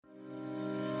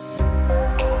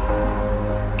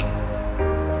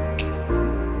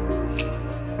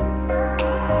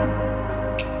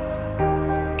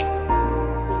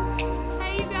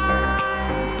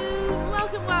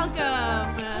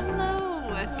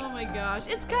gosh.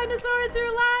 It's kind of soaring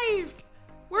through life.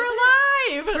 We're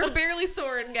alive. We're barely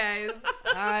soaring, guys.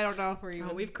 I don't know if we're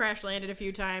even. We've crash landed a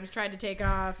few times, tried to take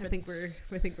off. I think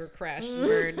we're crashed and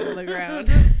burned on the ground.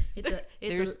 It's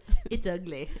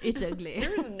ugly. It's ugly.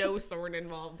 There's no soaring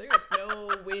involved. There's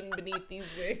no wind beneath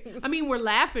these wings. I mean, we're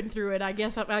laughing through it. I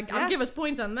guess I'll give us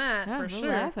points on that for sure.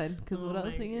 We're laughing because what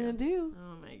else are you gonna do?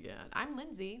 Oh my god. I'm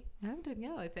Lindsay. I'm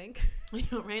Danielle, I think. I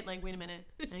know, right? Like, wait a minute.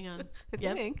 Hang on. I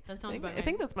think that sounds about right. I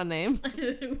think that's my name.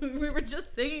 We were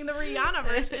just singing the Rihanna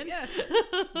version. Yeah.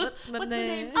 What's my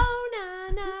name? Oh,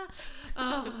 na na.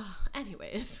 Oh,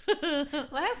 anyways.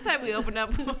 Last time we opened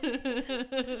up,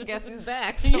 guess who's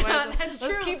back? So that's true.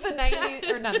 Let's keep the 90s,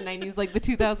 or not the 90s, like the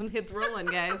 2000 hits rolling,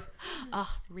 guys.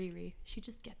 Oh, Riri. She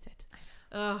just gets it.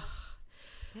 Oh.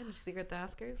 Yeah, did you see her at the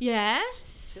Oscars?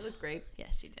 Yes. She looked great.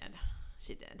 Yes, she did.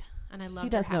 She did. And I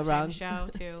loved She her does no halftime wrong. show,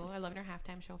 too. I loved her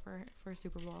halftime show for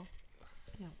Super Bowl.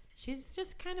 Yeah. She's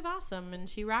just kind of awesome, and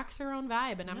she rocks her own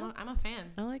vibe, and I'm a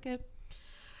fan. I like it.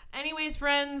 Anyways,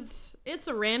 friends, it's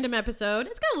a random episode.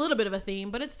 It's got a little bit of a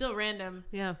theme, but it's still random.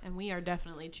 Yeah. And we are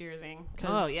definitely cheersing.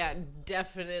 Oh, yeah,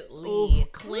 definitely. Oh,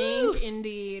 clink,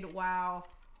 indeed. Wow.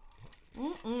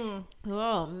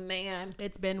 Oh, man.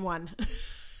 It's been one.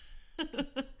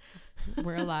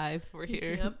 We're alive. We're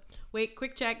here. Yep. Wait,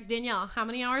 quick check. Danielle, how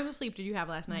many hours of sleep did you have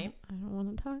last night? I don't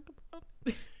want to talk about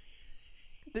it.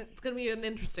 This is going to be an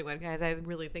interesting one, guys. I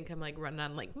really think I'm like running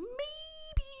on like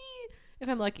maybe, if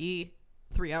I'm lucky,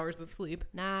 3 hours of sleep.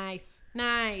 Nice.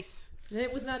 And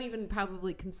it was not even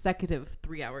probably consecutive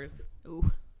 3 hours.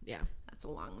 Ooh. Yeah. That's a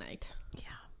long night. Yeah.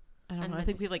 I don't And know. I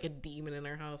think we have like a demon in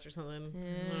our house or something.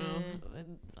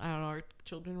 I don't know. Our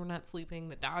children were not sleeping.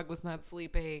 The dog was not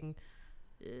sleeping.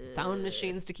 Sound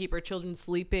machines to keep our children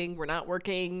sleeping were not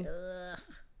working.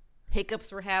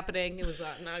 Hiccups were happening. It was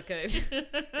not good.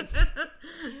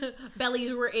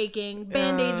 Bellies were aching.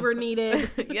 Band-Aids were needed.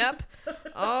 Yep.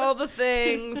 All the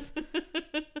things.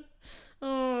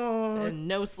 Oh. And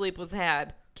no sleep was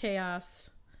had.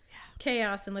 Chaos. Yeah.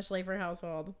 Chaos in the Schlafer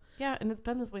household. Yeah, and it's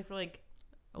been this way for like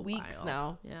weeks while.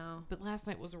 now. Yeah. But last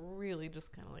night was really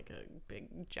just kind of like a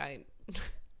big, giant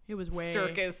It was way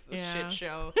circus yeah. shit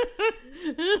show.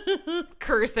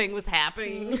 Cursing was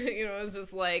happening. You know, it was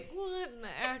just like, what in the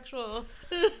actual?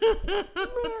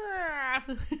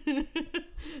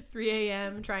 3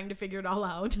 a.m. trying to figure it all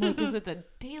out. Like, is it the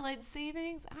daylight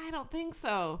savings? I don't think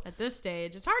so. At this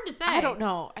stage, it's hard to say. I don't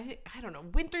know. I don't know.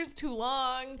 Winter's too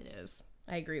long. It is.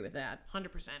 I agree with that.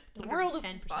 100%. The world is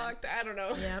fucked. I don't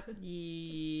know. Yep.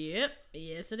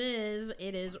 Yes, it is.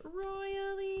 It is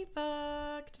royally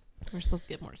fucked. We're supposed to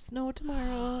get more snow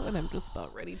tomorrow, and I'm just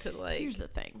about ready to like. Here's the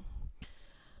thing.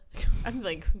 I'm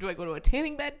like, do I go to a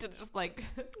tanning bed to just like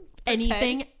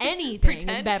anything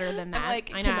pretend? is better than that.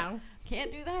 Like, I know.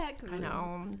 Can't do that. I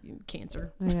know.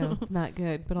 Cancer. I know. It's not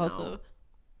good, but also.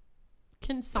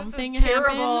 Can something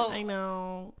terrible. happen? I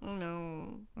know.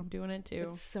 I'm doing it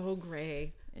too. It's so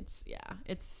gray. It's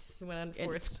went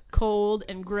unforced. It's cold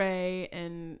and gray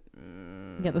and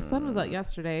yeah, the sun was out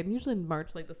yesterday, and usually in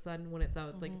March, like the sun when it's out,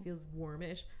 it's like it feels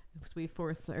warmish. So we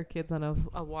forced our kids on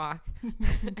a walk.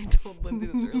 I told Lindsay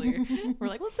this earlier. We're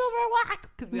like, let's go for a walk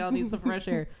because we all need some fresh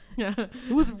air. Yeah,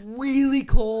 it was really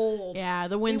cold. Yeah,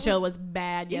 the wind chill was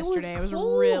bad yesterday. It was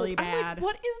cold. Really I'm bad. like,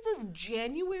 what is this,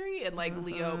 January? And like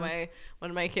Leo,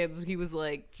 one of my kids, he was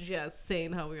like just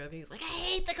saying how weird. He's like, I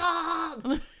hate the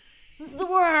cold. This is the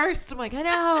worst. I'm like, I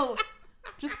know.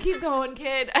 Just keep going,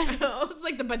 kid. I know. It's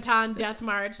like the Bataan Death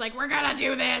March. Like, we're gonna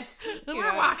do this.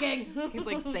 We're walking. He's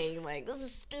like saying like, this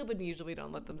is stupid. And usually we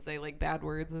don't let them say like bad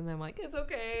words. And I'm like, it's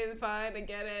okay. It's fine. I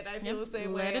get it. I feel the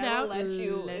same way. I will let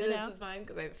you. This is fine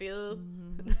because I feel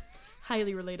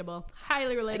highly relatable.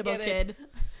 Highly relatable kid.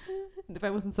 And if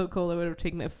I wasn't so cold, I would have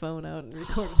taken my phone out and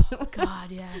recorded it.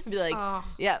 God, yes. Be like,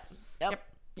 yep.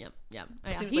 Yeah.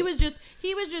 He was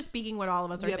just speaking what all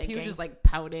of us are thinking. He was just like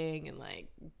pouting and like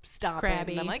stopping.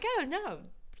 Crabby. And I'm like, oh no.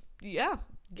 Yeah.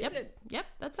 Get it. Yep.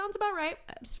 That sounds about right.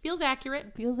 Feels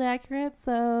accurate.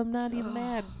 So I'm not even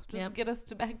mad. Just get us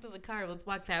back to the car. Let's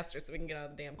walk faster so we can get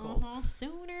out of the damn cold.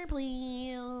 Sooner,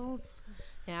 please.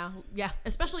 Yeah.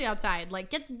 Especially outside.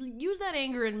 Like, use that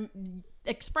anger and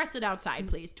express it outside,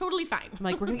 please. Totally fine. I'm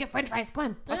like, we're gonna get French fries. Come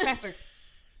on, walk faster.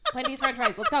 Plenty's French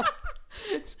fries. Let's go.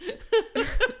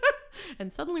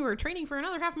 And suddenly we're training for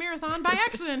another half marathon by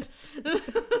accident.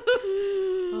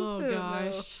 Oh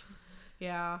gosh.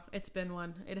 Yeah, it's been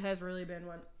one. It has really been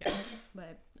one. Yeah.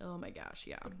 But oh my gosh,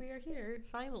 yeah. But we are here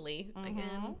finally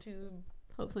again to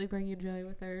hopefully bring you joy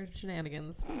with our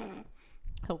shenanigans.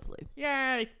 Hopefully.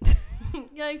 Yay.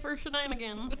 Yay for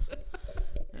shenanigans.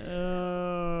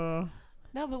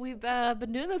 No, but we've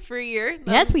been doing this for a year.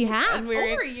 Yes, we have. And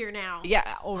we're- Over a year now.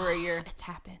 Yeah, over a year. It's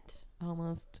happened.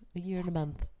 Almost a year and a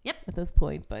month. Yep. At this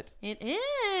point, but It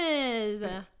is.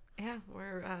 yeah,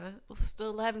 we're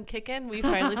still alive and kicking. We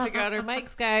finally figured out our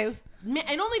mics, guys.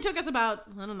 It only took us about,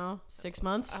 I don't know, 6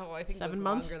 months. Oh, I think 7 it was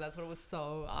months. longer. That's what was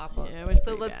so awful. Yeah, it was so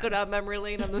pretty let's bad. go down memory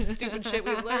lane on the stupid shit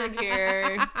we've learned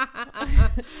here.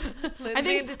 I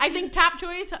think top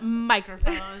choice,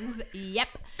 microphones.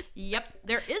 Yep.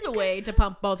 There is a way to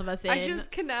pump both of us in. I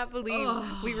just cannot believe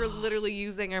we were literally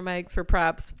using our mics for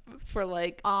props for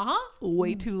like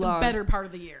way too long. The better part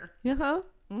of the year. Uh-huh.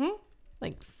 Mm-hmm.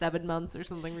 Like 7 months or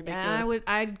something ridiculous. Yeah,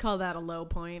 I'd call that a low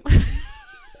point.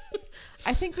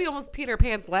 I think we almost peed our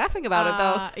pants laughing about it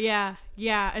though.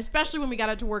 Yeah. Especially when we got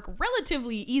it to work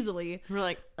relatively easily. We're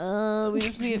like, we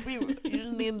just need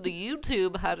the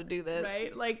YouTube how to do this.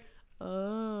 Right? Like,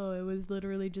 it was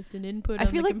literally just an input I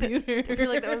on feel the like computer. I feel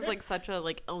like that was like such a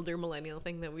like elder millennial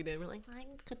thing that we did. We're like, I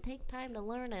could take time to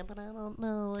learn it, but I don't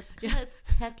know. It's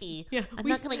techie. Yeah, I'm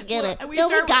not gonna get it. we No,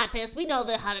 start- we got this. We know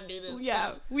how to do this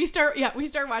Yeah, stuff. we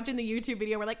start watching the YouTube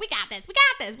video. We're like, we got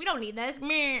this. We don't need this.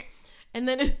 Meh. And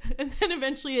then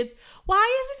eventually it's,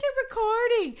 why isn't it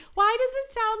recording? Why does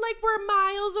it sound like we're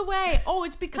miles away? Oh,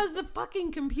 it's because the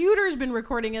fucking computer's been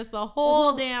recording us the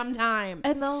whole damn time.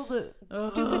 and all the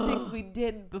stupid things we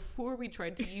did before we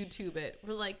tried to YouTube it.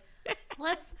 We're like,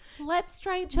 let's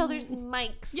try each other's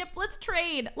mics. Yep, let's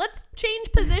trade. Let's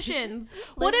change positions.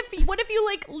 What if you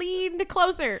like leaned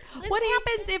closer? What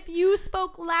happens if you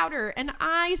spoke louder and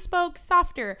I spoke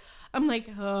softer? I'm like,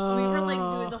 oh. We were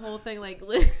like doing the whole thing like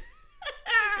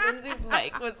Lindsay's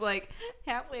mic was like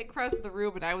halfway across the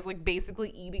room and I was like basically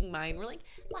eating mine. We're like,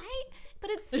 why? But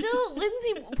it's still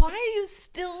Lindsay, why are you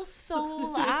still so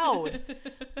loud?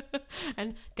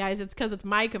 And guys, it's because it's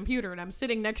my computer and I'm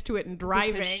sitting next to it and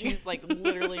driving. Because she's like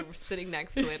literally sitting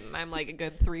next to it and I'm like a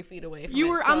good 3 feet away from it. You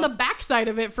were so- on the backside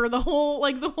of it for the whole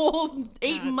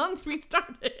 8 months we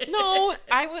started. No,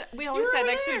 we always You sat were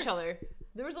next to there. each other.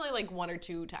 There was only like 1 or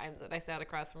 2 times that I sat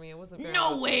across from you. It wasn't very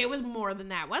No way, it was more than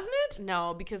that, wasn't it?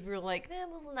 No, because we were like,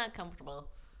 this is not comfortable.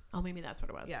 Oh, maybe that's what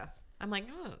it was. Yeah. I'm like,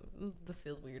 this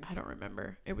feels weird. I don't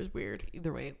remember. It was weird.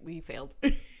 Either way, we failed.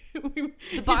 The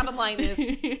bottom line is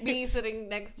me sitting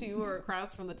next to you or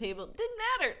across from the table didn't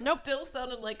matter. Nope. Still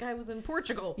sounded like I was in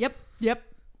Portugal. Yep.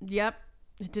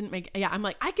 It didn't make. Yeah, I'm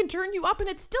like, I can turn you up, and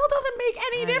it still doesn't make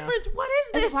any I know. difference. What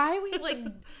is this? And why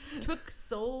we took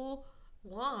so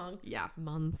long? Yeah,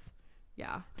 Months.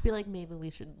 yeah. To be like, maybe we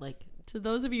should To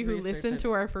those of you who Research listened it.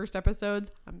 to our first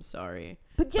episodes, I'm sorry.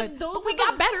 But yeah, But we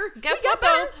got better. Guess We got what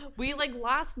though? better. We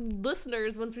lost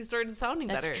listeners once we started sounding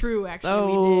That's better. true, actually, so,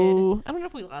 we did. I don't know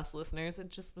if we lost listeners.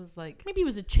 It just was like, Maybe it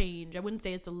was a change. I wouldn't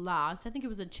say it's a loss. I think it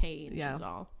was a change. Yeah. Is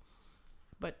all.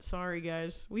 But sorry,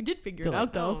 guys, we did figure they're it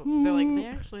out though. They're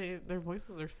like, their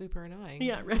voices are super annoying.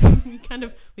 Yeah, right. we kind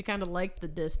of liked the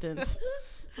distance.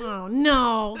 Oh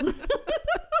no.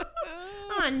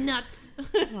 Oh, nuts.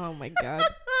 Oh my god.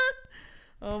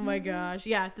 Oh my gosh.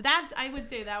 Yeah, I would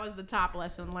say that was the top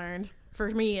lesson learned for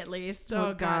me at least. Oh,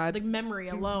 Oh, god. God. The memory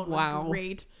alone Wow. was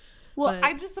great. Well, But-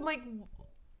 I'm like,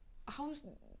 how's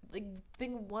like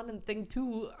thing 1 and thing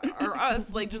 2 are us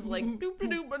just like doop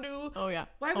doop doop. Oh yeah.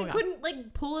 Why Oh, we yeah. couldn't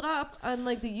like pull it up on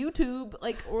like the YouTube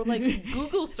or like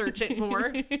Google search it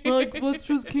more? We're like, let's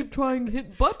just keep trying to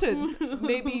hit buttons.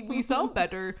 Maybe we sound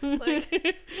better. Like,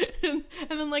 and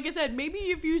then like I said, maybe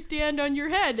if you stand on your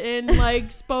head and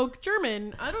spoke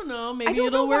German, I don't know, maybe don't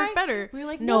it'll know work why. better. we were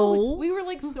like, no. we were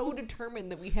like so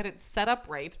determined that we had it set up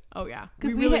right. Oh yeah.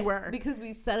 Because We really were. Because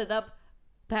we set it up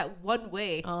that one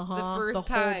way Uh-huh. the first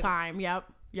the whole time. Yep.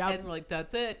 And we're like,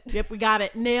 that's it. Yep, we got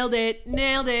it. Nailed it.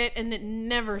 And it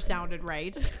never sounded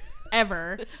right.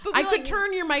 Ever. But I we're could like-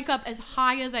 turn your mic up as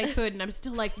high as I could, and I'm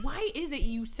still like, why is it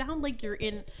you sound like you're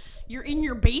in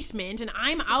your basement and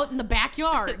I'm out in the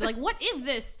backyard? Like, what is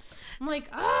this? I'm like,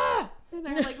 And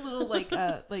our little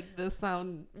the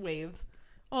sound waves.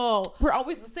 Oh, We're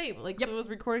always the same. So it was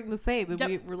recording the same. And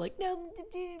Yep. we're like, no,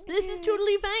 this is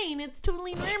totally fine. It's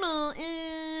totally normal.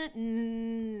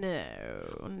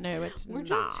 No, it's We're not.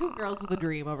 just 2 girls with a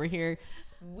dream over here.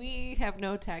 We have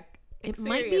no tech It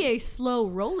experience. might be a slow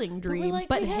rolling But we're dream, like,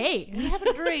 but we hey. have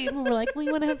a dream. And we're like, we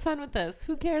want to have fun with this.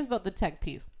 Who cares about the tech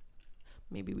piece?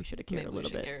 Maybe we should have cared Maybe a little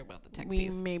we should bit. care about the tech We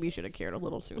piece. maybe should have cared a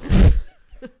little sooner.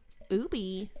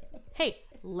 Oopie. Hey,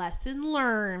 lesson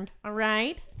learned. All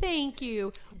right. Thank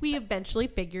you. We eventually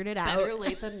figured it out. Better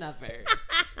late than never.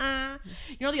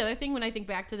 You know, the other thing when I think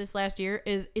back to this last year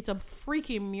is it's a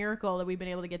freaking miracle that we've been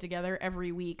able to get together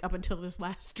every week up until this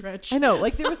last stretch. I know,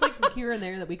 like there was like here and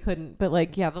there that we couldn't, but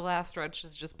like yeah, the last stretch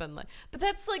has just been like, but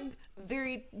that's like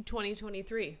very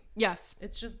 2023. Yes,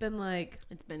 It's just been like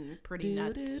it's been pretty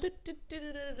nuts. It's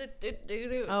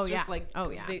just like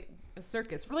a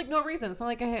circus for like no reason. It's not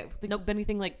like I have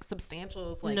anything like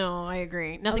substantial. It's like No, I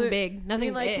agree. Nothing big.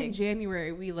 Nothing like big. in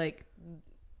January we like.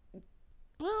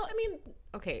 Well, I mean,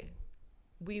 okay,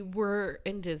 we were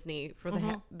in Disney for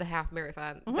the half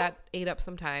marathon. That ate up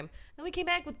some time, and we came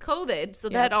back with COVID, so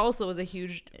that also was a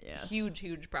huge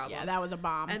problem. Yeah, that was a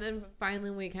bomb. And then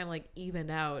finally, we kind of like evened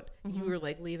out. You were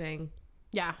like leaving.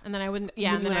 Yeah, and then I went.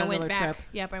 Yeah, and then I went back. Trip.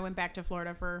 Yep, I went back to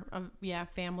Florida for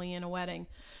family and a wedding.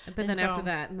 But then after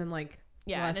that, and then like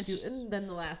and then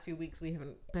the last few weeks we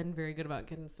haven't been very good about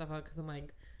getting stuff out because I'm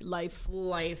like life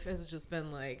has just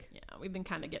been like we've been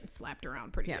kind of getting slapped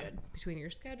around pretty good between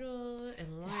your schedule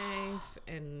and life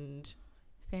and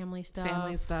family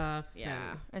stuff.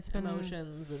 Yeah, it's been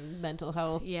emotions and mental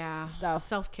health. Stuff,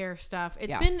 self-care stuff.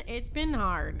 It's been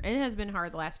hard. It has been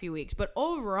hard the last few weeks, but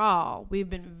overall we've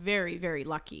been very, very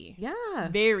lucky. Yeah,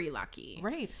 very lucky.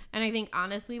 Right. And I think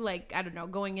honestly, like I don't know,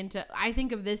 going into I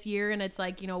think of this year and it's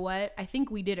like, you know what? I think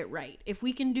we did it right. If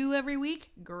we can do every week,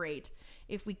 great.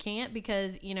 If we can't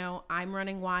because, you know, I'm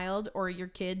running wild or your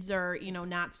kids are, you know,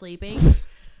 not sleeping,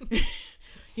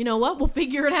 you know what? We'll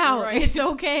figure it out. Right. It's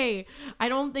okay. I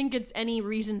don't think it's any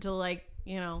reason to like,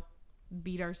 you know,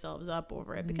 beat ourselves up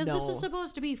over it because this is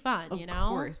supposed to be fun, you know? Of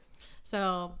course.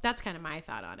 So that's kind of my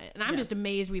thought on it. And I'm just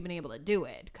amazed we've been able to do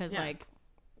it because like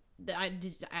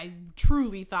I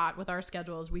truly thought with our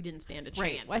schedules we didn't stand a chance.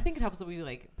 Right. Well, I think it helps that we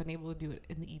like been able to do it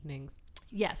in the evenings.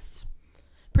 Yes.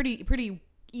 Pretty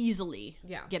easily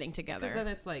getting together. Because then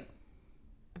it's like,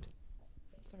 I'm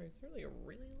sorry, is there really a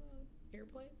really loud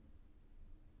airplane?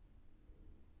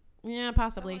 Yeah,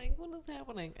 possibly. I'm like, what is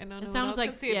happening? And it sounds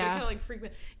like see it, but it kind of like freaked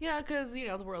me. Because you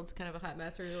know the world's kind of a hot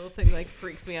mess. Or little thing like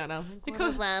freaks me out now. Like, what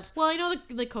is that? Well, I know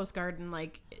the Coast Guard and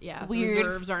like weird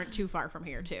reserves aren't too far from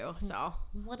here too. So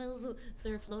what is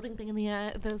there a floating thing in the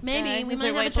sky? Maybe we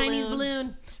might have a Chinese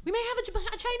balloon. We may have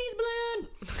a Chinese balloon.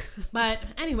 But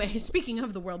anyway, speaking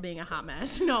of the world being a hot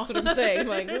mess, no, that's what I'm saying.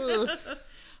 Like,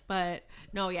 but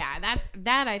no,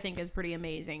 that I think is pretty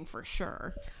amazing for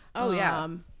sure. Oh yeah,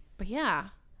 but yeah.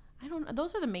 I don't know.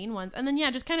 Those are the main ones. And then,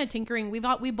 just kind of tinkering. We've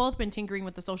both been tinkering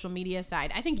with the social media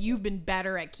side. I think you've been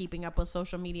better at keeping up with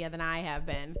social media than I have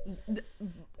been.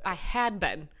 I had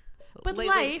been. But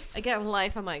lately,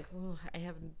 life, I'm like, I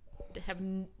have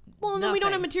well, and then we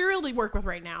don't have material to work with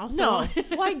right now. So. No.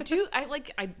 Well, I do.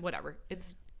 Whatever.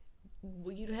 It's,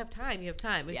 you have time. You have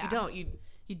time. If you don't, you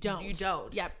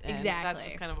don't. Yep, and exactly. That's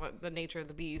just kind of the nature of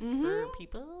the beast for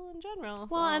people in general.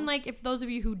 Well, and like if those of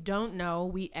you who don't know,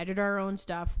 we edit our own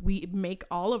stuff. We make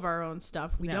all of our own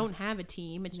stuff. We don't have a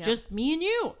team. It's just me and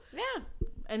you. Yeah.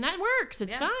 And that works.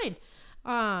 It's fine.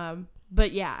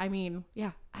 But I mean,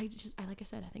 I like I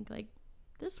said, I think like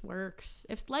this works.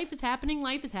 If life is happening,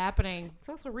 life is happening. It's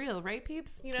also real, right,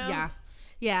 peeps? You know?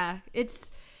 Yeah.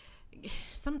 It's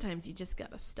sometimes you just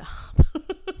gotta stop.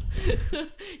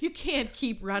 You can't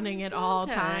keep running at all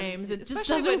times. It just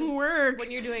doesn't work. When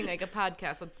you're doing like a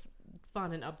podcast that's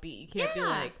fun and upbeat, you can't be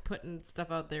like putting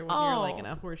stuff out there when you're like in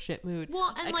a horse shit mood.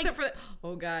 Well, and except for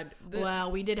oh god.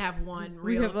 Well, we did have one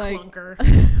real clunker.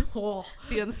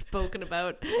 The unspoken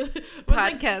about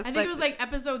podcast. I think it was like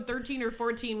episode 13 or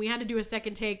 14. We had to do a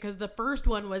second take because the first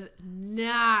one was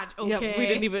not okay. Yeah, we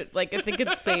didn't even I think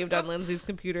it's saved on Lindsay's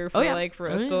computer for for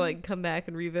us to like come back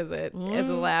and revisit as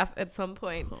a laugh at some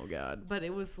point. Oh god. But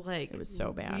it was like it was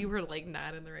so bad. We were like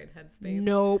not in the right headspace.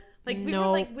 Nope. Like we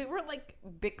weren't like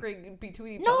bickering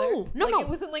between each other. No. It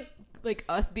wasn't like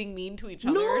us being mean to each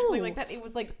other or something like that. It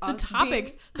was like us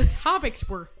the topics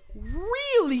were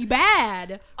really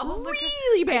bad. Oh my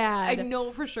really God. bad. I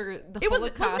know for sure the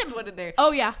Holocaust went in there.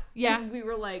 Oh yeah. And we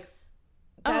were like,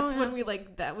 that's when we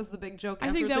that was the big joke.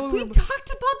 I think that we talked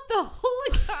about the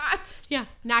Holocaust. Yeah,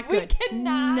 not good. We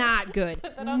cannot not good.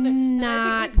 Put that on there. Not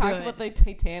I think we talked about the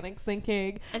Titanic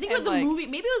sinking. I think it was the movie.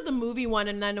 Maybe it was the movie one,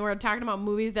 and then we're talking about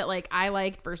movies that like I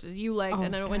liked versus you liked,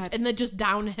 and then it went and then just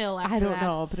downhill after that. I don't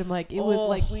know, but I'm like, it was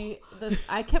like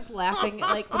I kept laughing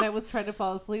like when I was trying to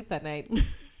fall asleep that night.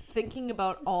 Thinking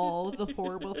about all the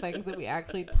horrible things that we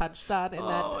actually touched on in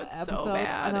that episode, so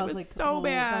bad. And I was it was like, so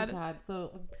bad. My God.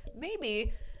 So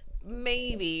maybe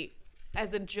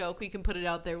as a joke, we can put it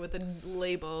out there with a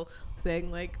label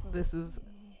saying like, "This is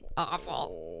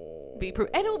awful."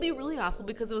 And it'll be really awful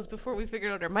because it was before we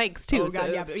figured out our mics too. Oh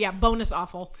God, so. yeah, bonus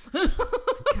awful.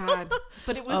 God,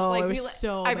 but it was it was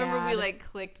so I remember bad. we like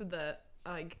clicked the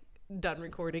like. done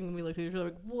recording, and we looked at each other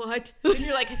like, what? And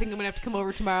you're like, I think I'm gonna have to come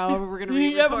over tomorrow. We're gonna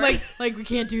re-record. like we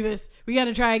can't do this. We got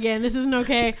to try again. This isn't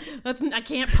okay. I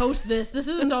can't post this. This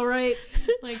isn't all right.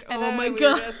 Like, and oh then my we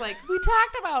god. were just like, we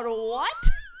talked about what?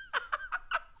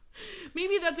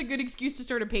 Maybe that's a good excuse to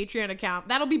start a Patreon account.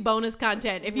 That'll be bonus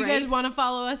content. If you guys want to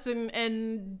follow us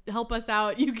and help us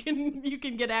out, you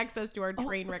can get access to our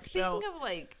train wreck show. Speaking of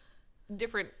like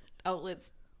different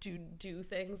outlets to do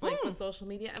things like with social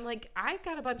media, I'm like, I've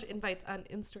got a bunch of invites on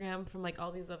Instagram from like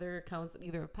all these other accounts,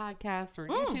 either podcasts or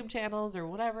YouTube channels or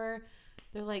whatever.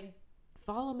 They're like,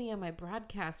 follow me on my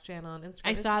broadcast channel on Instagram.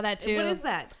 I saw that too. What is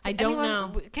that? I don't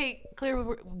know. Okay, Claire,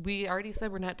 we already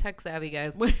said we're not tech savvy,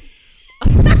 guys.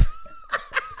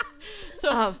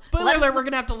 So, spoiler alert, we're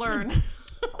going to have to learn.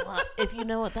 Well, if you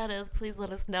know what that is, please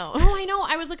let us know. Oh, I know.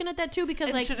 I was looking at that too because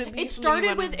And like it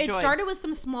started with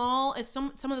some small,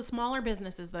 some of the smaller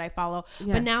businesses that I follow.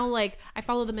 Yeah. But now like I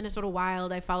follow the Minnesota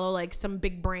Wild. I follow like some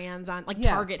big brands on like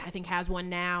Target. I think has one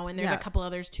now, and there's a couple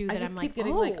others too that I'm like, keep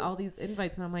getting like all these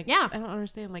invites, and I'm like, yeah, I don't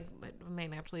understand. Like, am I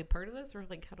naturally a part of this, or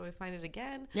like, how do I find it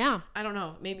again? Yeah, I don't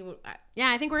know. Maybe.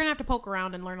 I think we're gonna have to poke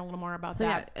around and learn a little more about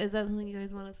that. Yeah, is that something you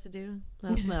guys want us to do?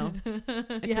 Let us know.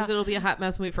 Because it'll be a hot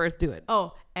mess when we first do it.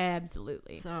 Oh,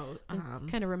 absolutely. So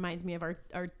kind of reminds me of our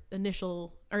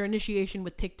initiation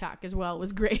with TikTok as well. It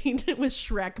was great with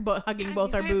Shrek hugging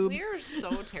both our boobs. We are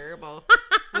so terrible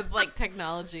with like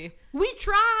technology. We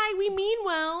try. We mean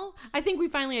well. I think we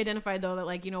finally identified though that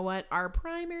like, you know what, our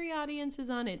primary audience is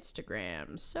on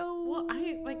Instagram. So well,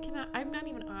 I'm not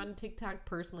even on TikTok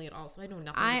personally at all, so I know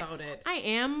nothing about it. I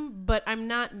am, but I'm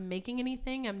not making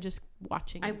anything. I'm just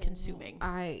watching and consuming.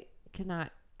 I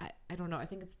cannot. I don't know. I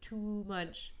think it's too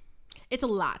much. It's a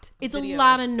lot. It's videos. A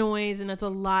lot of noise, and it's a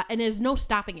lot, and there's no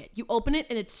stopping it. You open it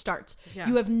and it starts. Yeah.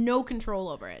 You have no control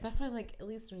over it. That's why, like, at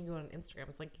least when you go on Instagram,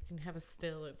 it's like you can have a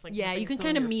still. It's like you can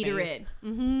kind of meter it.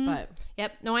 Mm-hmm. But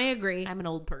yep, no, I agree. I'm an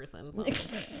old person, so,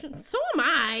 so am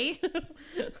I.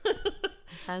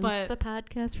 Hence the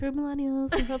podcast for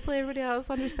millennials. And hopefully, everybody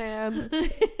else understands.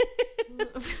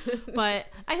 But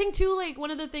I think too, like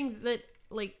one of the things that.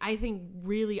 Like, I think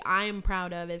really I'm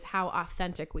proud of is how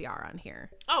authentic we are on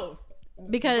here. Oh,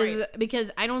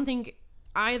 because I don't think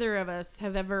either of us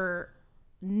have ever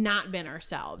not been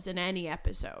ourselves in any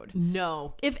episode.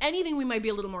 No. If anything, we might be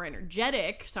a little more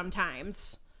energetic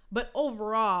sometimes, but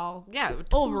overall,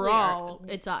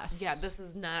 it's us. Yeah, this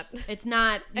is not. It's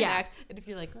not. An yeah. act. And if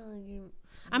you're like,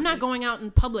 I'm not going out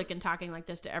in public and talking like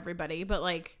this to everybody, but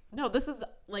like, no, this is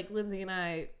like Lindsay and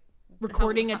I.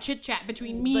 Recording a chit chat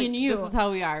between me and you. This is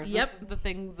how we are. Yep. This is the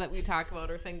things that we talk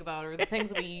about or think about or the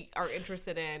things we are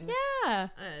interested in. Yeah.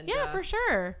 And, for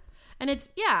sure. And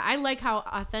I like how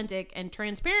authentic and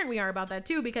transparent we are about that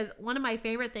too, because one of my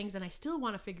favorite things, and I still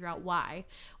want to figure out why,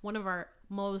 one of our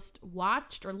most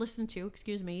watched or listened to,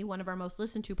 one of our most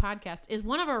listened to podcasts is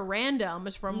one of our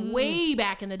randoms from way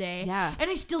back in the day. Yeah. And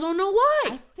I still don't know why.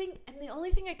 I think, and the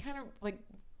only thing I kind of like,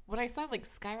 when I saw like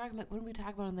Skyrock, I'm like, what did we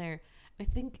talk about in there?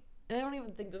 I don't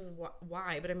even think this is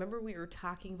why, but I remember we were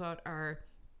talking about our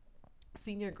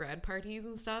senior grad parties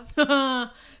and stuff. I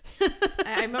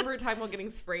remember talking about getting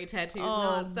spray tattoos and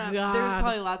all that stuff. God. There's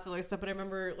probably lots of other stuff, but I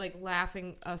remember like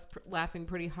laughing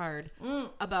pretty hard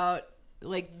about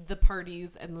like the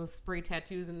parties and the spray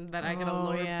tattoos, and that I got a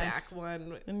lower back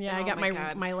one. And I got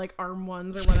my like arm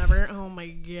ones or whatever. Oh my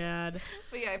god.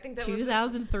 But yeah, I think that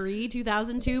 2003,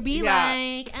 2002 so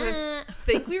I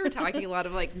think we were talking a lot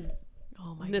of like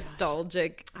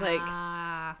nostalgic, like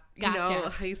gotcha. You know,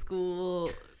 high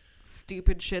school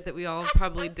stupid shit that we all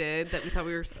probably did that we thought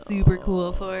we were super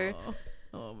cool for.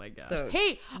 Oh my gosh. So,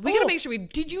 hey, we gotta make sure we.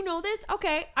 Did you know this?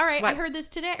 Okay. All right. What? I heard this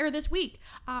today or this week.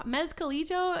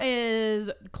 Mezcalito is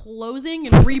closing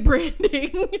and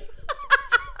rebranding.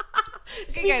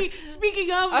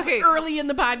 Speaking of early in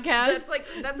the podcast.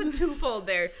 That's a twofold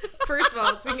there. First of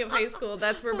all, speaking of high school,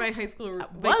 that's where my high school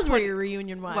where your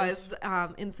reunion was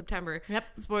in September. Yep.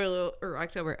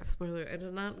 October. Spoiler, I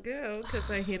did not go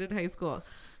because I hated high school.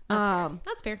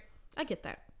 That's fair. I get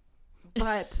that.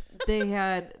 But they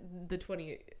had the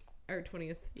 20th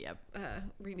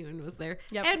reunion was there.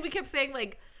 Yep. And we kept saying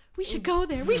like, we should go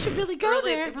there. We should really go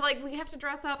there. We're like, we have to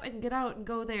dress up and get out and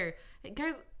go there.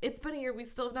 Guys, it's been a year. We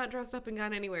still have not dressed up and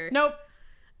gone anywhere. Nope.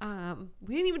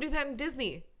 We didn't even do that in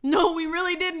Disney. No, we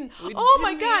really didn't.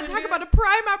 My God. Talk about a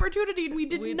prime opportunity. And we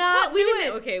did not do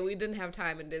it. Okay, we didn't have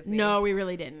time in Disney. No, we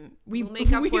really didn't. We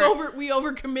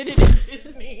overcommitted in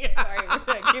Disney. Sorry,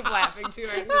 I keep laughing too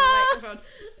hard into the microphone.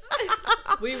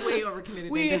 We way overcommitted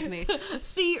in Disney.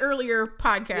 See earlier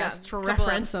podcasts for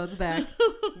reference. Episodes back.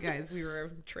 Guys, we were a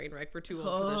train wreck for too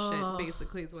old for this shit,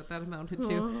 basically is what that amounted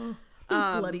to.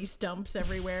 Bloody stumps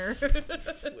everywhere.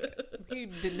 We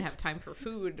didn't have time for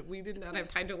food. We did not have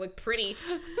time to look pretty.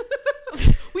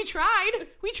 We tried.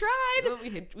 Well,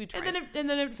 we tried. And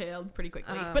then it failed pretty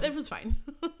quickly, but it was fine.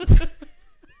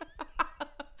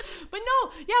 But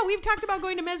no, yeah, we've talked about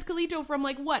going to Mezcalito from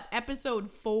like what, episode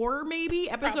 4 maybe,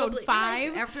 episode Probably.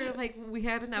 5. After like we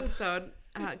had an episode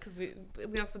because we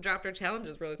also dropped our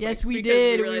challenges really quick. Yes, we because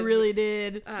did. We realized really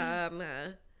did.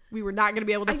 We were not going to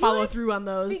be able to follow through on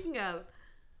those. Speaking of,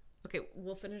 okay,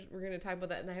 we'll finish. We're going to talk about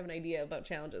that, and I have an idea about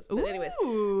challenges. But anyways,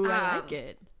 I like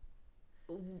it.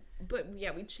 But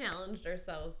yeah, we challenged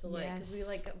ourselves to like because we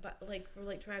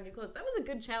we're trying new clothes. That was a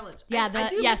good challenge. Yeah, I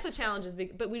do miss the challenges,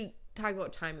 but we talk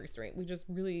about time restraint. We just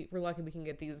we're lucky we can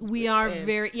get these. We are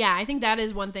I think that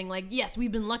is one thing. Like, yes,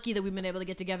 we've been lucky that we've been able to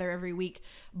get together every week,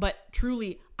 but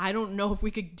truly, I don't know if we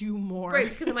could do more. Right,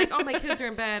 because I'm like, oh, my kids are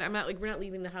in bed. I'm not like, we're not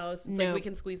leaving the house. It's like we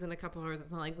can squeeze in a couple hours.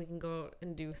 It's not like we can go out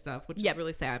and do stuff, which is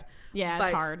really sad. Yeah, but,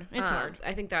 it's hard. It's hard.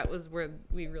 I think that was where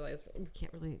we realized we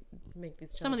can't really make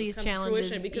these challenges some of these come challenges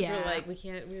to fruition because we're like, we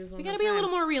can't. We got to be a little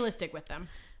more realistic with them.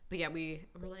 But yeah, we've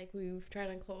tried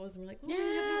on clothes and we're like, oh,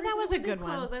 yeah, that was a good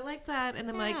one. I like that. And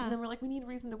then and then we're like, we need a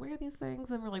reason to wear these things.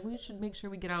 And we're like, we should make sure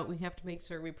we get out. We have to make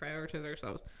sure we prioritize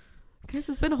ourselves. Because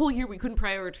it's been a whole year we couldn't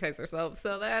prioritize ourselves.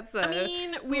 So that's I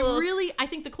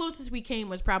think the closest we came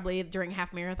was probably during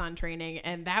half marathon training,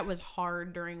 and that was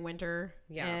hard during winter.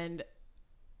 Yeah. And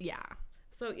yeah.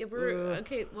 So yeah, we're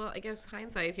okay. Well, I guess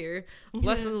hindsight here,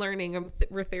 lesson learning.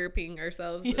 We're therapying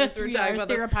ourselves. Yes, we're we talking are about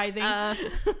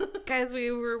therapizing. Guys,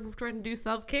 we were trying to do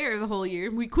self-care the whole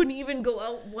year. We couldn't even go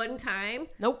out one time.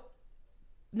 Nope.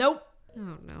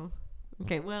 Oh no.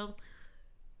 Okay, well,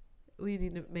 we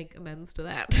need to make amends to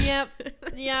that. Yep.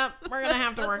 We're gonna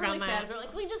have to work really on sad. that. We're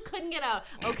like, we just couldn't get out.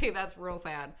 Okay, that's real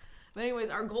sad. But anyways,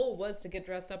 our goal was to get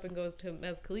dressed up and go to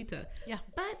Mezcalita. Yeah.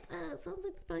 But it sounds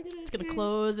like it's gonna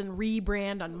close and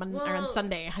rebrand on Monday or on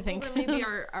Sunday, I think. Well, then maybe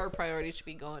our priority should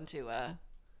be going to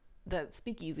the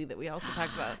speakeasy that we also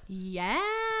talked about. Yeah.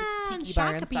 The tiki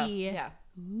bar and stuff. Shakopee. Yeah.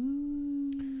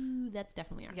 Ooh, that's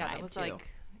definitely our vibe, that was too.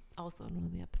 like also in one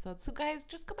of the episodes. So guys,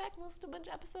 just go back and listen to a bunch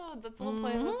of episodes. That's the whole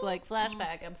point of this like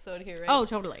flashback episode here, right? Oh,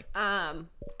 totally.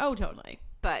 Totally.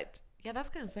 But yeah, that's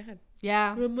kind of sad.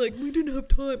 Yeah. I'm like, we didn't have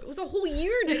time. It was a whole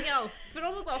year, Danielle. It's been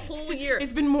almost a whole year.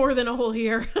 It's been more than a whole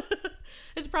year.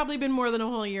 It's probably been more than a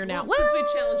whole year now. Well, since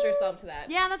we challenged ourselves to that.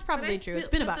 Yeah, that's probably true. It's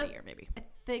been about a year, maybe. I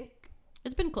think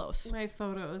it's been close. My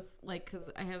photos, like, because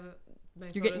I have my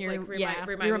You're photos, getting your, like,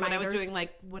 remind me what I was reminders. doing,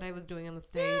 like, what I was doing on this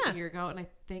day a year ago. And I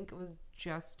think it was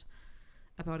just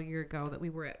about a year ago that we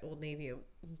were at Old Navy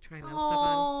trying on stuff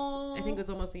on. I think it was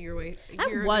almost a year away.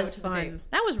 That was fun.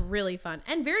 That was really fun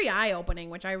and very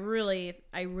eye-opening, which I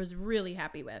was really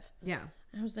happy with. Yeah.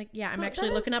 I was like, I'm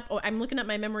actually looking up. I'm looking up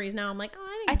my memories now. I'm like,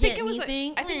 I think it was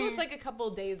anything. I think it was like a couple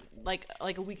of days, like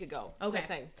a week ago. Okay.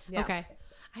 Thing. Yeah. Okay.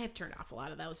 I have turned off a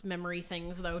lot of those memory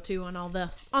things though too on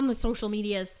the social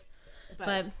medias.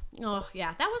 But that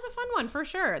was a fun one for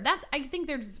sure. I think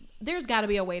there's got to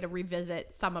be a way to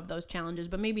revisit some of those challenges,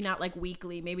 but maybe not like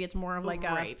weekly. Maybe it's more of like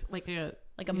a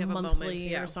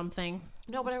monthly or something.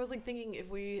 No, but I was like thinking if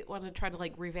we want to try to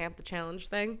like revamp the challenge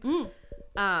thing,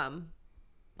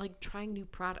 like trying new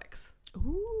products.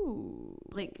 Ooh,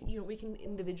 like we can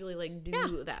individually like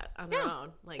do that on our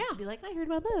own. Like be like, I heard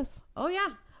about this. Oh yeah.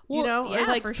 Well, or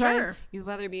like for sure. You'd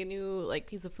whether it be a new like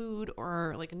piece of food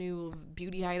or like a new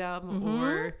beauty item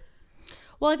or.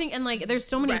 Well, I think, and like, there's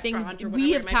so many things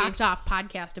we have talked off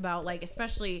podcast about, like,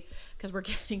 especially because we're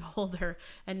getting older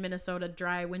and Minnesota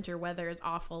dry winter weather is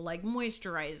awful, like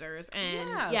moisturizers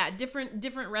and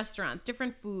different restaurants,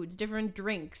 different foods, different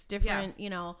drinks, different,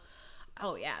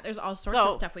 there's all sorts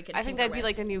of stuff we could. I think that'd be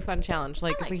like a new fun challenge.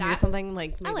 Like if we hear something,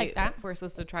 like maybe I like that. Force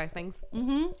us to try things.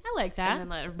 I like that, and then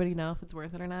let everybody know if it's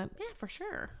worth it or not. Yeah, for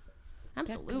sure.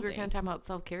 Absolutely. Because we're kind of talking about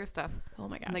self-care stuff. Oh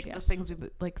my gosh, like yes. the things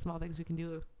like small things we can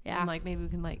do. Yeah. And like maybe we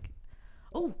can like.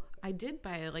 Oh, I did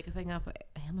buy like a thing off of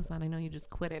Amazon. I know you just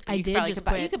quit it. I did just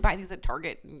quit. You could buy these at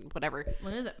Target and whatever.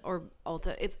 What is it? Or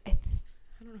Ulta. I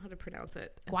don't know how to pronounce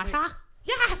it. Gua sha?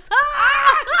 Yes!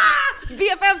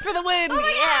 BFFs for the win! Oh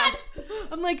my God!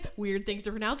 I'm like, weird things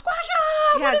to pronounce. Gua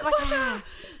sha! Yeah, what is gua sha?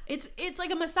 It's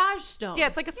like a massage stone. Yeah,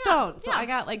 it's like a stone. So I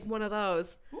got like one of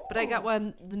those. Ooh. But I got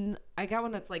one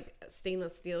that's like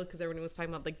stainless steel because everyone was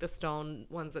talking about like the stone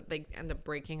ones that they end up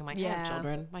breaking. I'm like, I have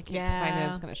children. My kids find it,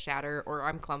 it's going to shatter, or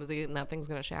I'm clumsy and that thing's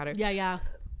going to shatter. Yeah.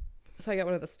 So I got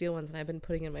one of the steel ones and I've been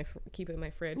putting in keeping in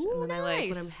my fridge. Ooh, and then nice. I like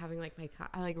when I'm having like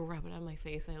I like rub it on my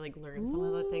face. I like learn some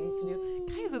of the things to do.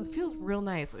 Guys, it feels real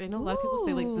nice. I know a lot of people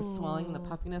say like the swelling and the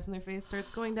puffiness in their face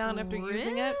starts going down after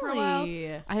using it for a while.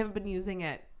 I haven't been using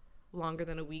it longer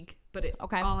than a week, but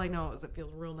Okay. all I know is it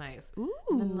feels real nice. Ooh.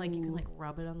 And then like you can like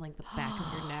rub it on like the back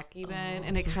of your neck even,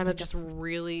 and it so it's kind of like just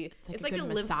really it's like a good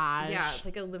lymph- massage. Yeah, it's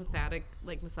like a lymphatic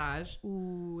like massage.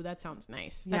 Ooh, that sounds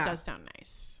nice. Yeah. That does sound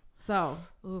nice. So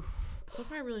Oof. so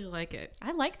far I really like it.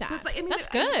 I like that. So it's like, I mean, that's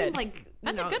I can, good. like,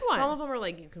 That's a know, good one. Some of them are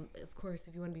like, you can, of course,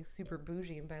 if you want to be super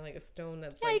bougie and buy like a stone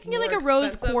that's yeah, like you can get like a more rose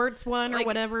expensive, quartz one or like,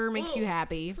 whatever makes you whoa,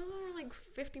 happy. Some of them are like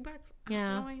 $50. I Yeah.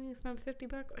 don't know why I need to spend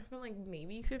 $50. I spent like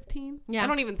maybe 15. Yeah. I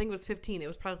don't even think it was 15. It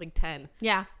was probably like 10.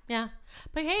 Yeah, yeah.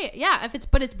 But hey, yeah, if it's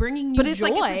bringing you But it's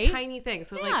joy, like it's a tiny thing.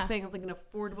 So Yeah. like saying it's like an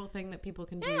affordable thing that people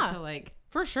can do Yeah. to like,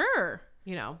 for sure.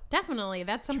 you know, Definitely,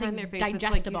 that's try something in their face. But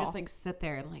digestible. it's like you just like sit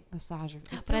there and like massage your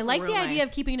face. But I like the idea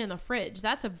of keeping it in the fridge.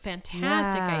 That's a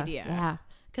fantastic idea. Yeah.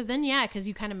 Because then, because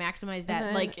you kind of maximize that,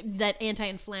 then like that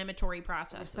anti-inflammatory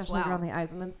process especially as well. around the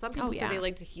eyes. And then some people say yeah. they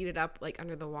like to heat it up like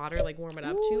under the water, like warm it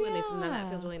up Ooh, too, and then that yeah.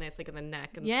 feels really nice like in the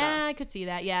neck and Yeah, stuff. I could see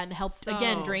that. Yeah, and help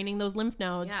again So- draining those lymph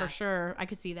nodes for Yeah. sure. I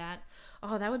could see that.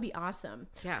 Oh, that would be awesome.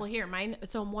 Yeah. Well, here, mine.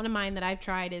 So one of mine that I've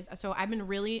tried is I've been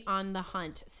really on the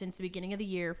hunt since the beginning of the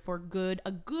year for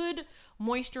a good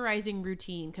moisturizing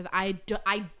routine because I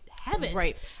haven't.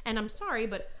 Right. And I'm sorry,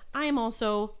 but I am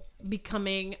also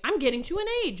I'm getting to an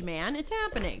age, man. It's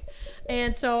happening.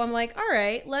 And so I'm like, all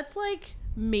right, let's like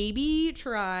maybe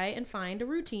try and find a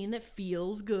routine that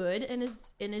feels good and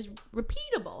is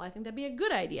repeatable. I think that'd be a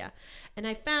good idea. And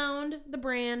I found the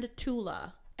brand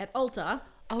Tula at Ulta.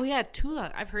 Oh yeah,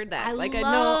 Tula. I've heard that. I like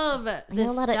love I this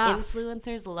know a lot stuff. of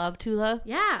influencers love Tula.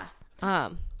 Yeah.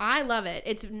 Um, I love it.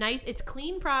 It's nice. It's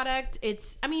clean product.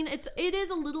 It is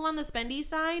a little on the spendy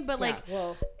side, but like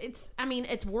well,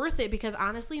 it's worth it because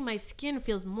honestly my skin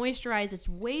feels moisturized. It's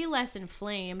way less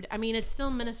inflamed. I mean, it's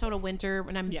still Minnesota winter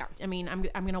and I'm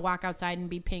going to walk outside and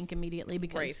be pink immediately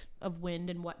because Right. of wind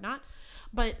and whatnot.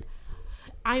 But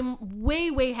I'm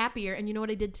way, way happier. And you know what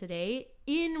I did today?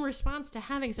 In response to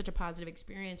having such a positive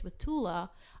experience with Tula,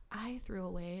 I threw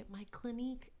away my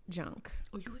Clinique junk.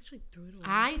 oh, you actually threw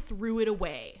it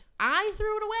away. I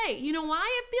threw it away. You know why?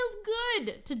 It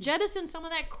feels good to jettison some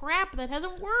of that crap that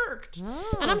hasn't worked.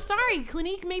 Oh. And I'm sorry,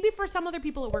 Clinique, maybe for some other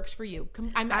people it works for you.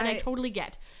 I totally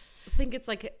get. I think it's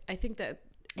like I think that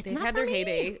they not had for their me.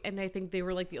 heyday, and I think they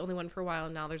were like the only one for a while.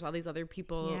 And now there's all these other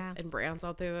people Yeah. and brands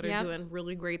out there that Yep. are doing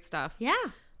really great stuff. Yeah.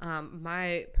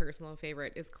 My personal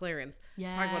favorite is Clarins.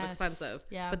 Talk about Yes. expensive.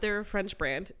 Yeah. But they're a French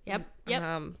brand. Yep.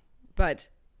 But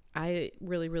I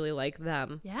really, really like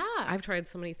them. Yeah. I've tried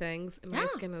so many things, and my Yeah.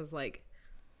 skin is like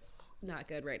not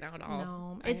good right now at all.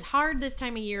 No, it's hard this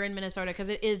time of year in Minnesota because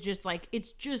it is just like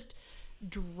it's just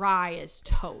dry as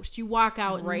toast. You walk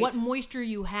out and Right. what moisture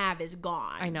you have is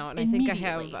gone. I know, and I think I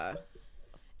immediately. have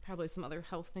probably some other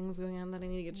health things going on that I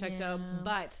need to get checked out. Yeah.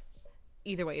 But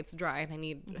either way, it's dry, and I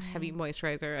need heavy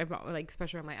moisturizer. I've got, like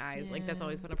especially on my eyes, like that's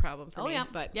always been a problem for me. yeah,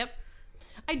 But yep.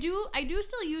 I do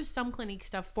still use some Clinique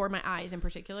stuff for my eyes in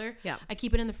particular. Yeah. I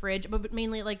keep it in the fridge, but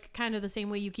mainly like kind of the same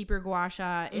way you keep your gua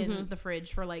sha in the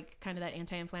fridge for like kind of that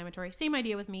anti-inflammatory. Same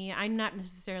idea with me. I'm not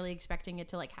necessarily expecting it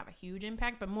to like have a huge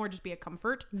impact, but more just be a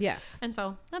comfort. yes, And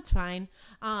so that's fine.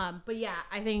 But yeah,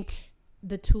 I think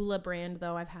the Tula brand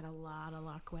though, I've had a lot of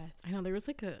luck with. I know there was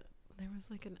like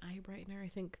an eye brightener I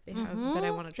think they have that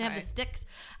I want to They try. have the sticks.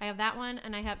 I have that one,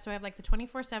 and I have like the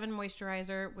 24/7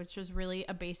 moisturizer, which is really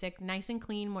a basic, nice and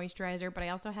clean moisturizer. But I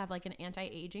also have like an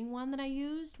anti-aging one that I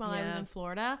used while I was Yeah. in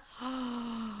Florida.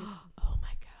 Oh my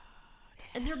god!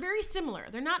 And they're very similar.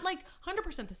 They're not like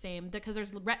 100% the same because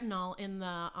there's retinol in the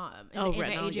retinol,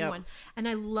 anti-aging yep. one, and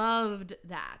I loved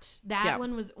that. That Yep.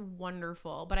 one was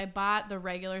wonderful. But I bought the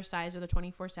regular size of the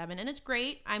 24/7, and it's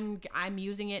great. I'm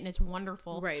using it, and it's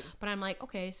wonderful. Right. But I'm like,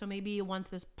 okay, so maybe once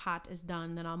this pot is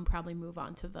done, then I'll probably move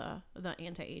on to the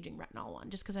anti-aging retinol one,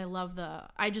 just because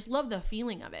I just love the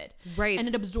feeling of it. Right. And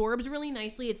it absorbs really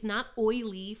nicely. It's not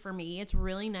oily for me. It's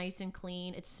really nice and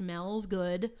clean. It smells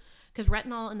good. Because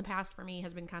retinol in the past for me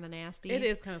has been kind of nasty. It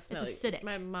is kind of smelly. It's acidic.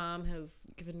 My mom has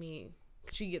given me.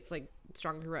 She gets like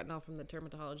stronger retinol from the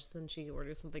dermatologist, and she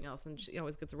orders something else, and she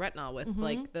always gets a retinol with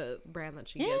like the brand that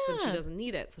she gets, and she Yeah. doesn't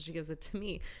need it, so she gives it to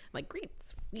me. I'm like, great,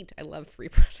 sweet, I love free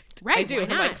product. Right, I do. why I'm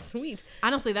not? like, sweet.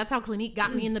 Honestly, that's how Clinique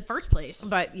got me in the first place.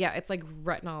 But yeah, it's like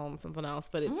retinol and something else,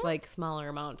 but it's like smaller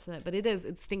amounts in it. But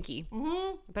it's stinky.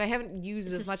 Mm-hmm. But I haven't used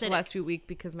it It's as much the acidic. last few weeks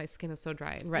because my skin is so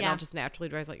dry, and retinol Yeah. just naturally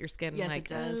dries out your skin. Yes,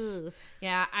 like, it does. ugh.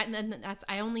 Yeah, and then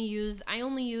I only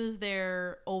use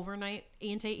their overnight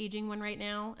anti-aging one right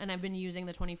now, and I've been using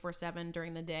the 24/7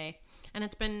 during the day, and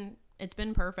it's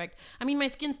been perfect. I mean, my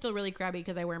skin's still really crabby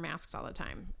because I wear masks all the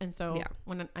time, and so Yeah.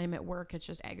 when I'm at work, it's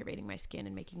just aggravating my skin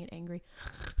and making it angry.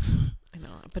 I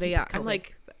know, but Stupid yeah, COVID. I'm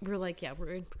like, we're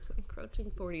in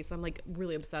approaching 40, so I'm like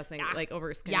really obsessing like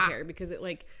over skincare Yeah. because it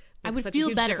like I makes would such a feel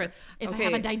huge better difference. if I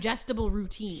have a digestible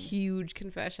routine. Huge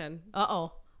confession.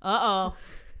 Uh-oh.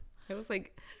 I was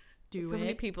like, Do so it.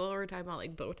 many people were talking about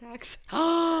like Botox.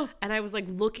 And I was like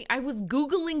I was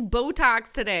Googling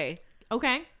Botox today.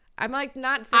 Okay. I'm like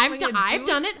not saying I've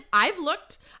done it. I've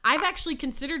looked. I've actually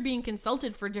considered being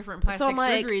consulted for different plastic So I'm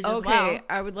like, surgeries as okay, well.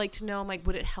 I would like to know, I'm like,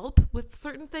 would it help with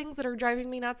certain things that are driving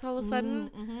me nuts all of a sudden?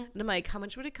 And I'm like, how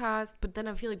much would it cost? But then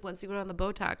I feel like once you go down the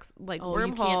Botox, like Oh, you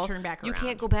wormhole, can't turn back you around.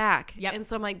 can't go back. Yep. And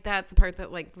so I'm like, that's the part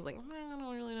that like was like, I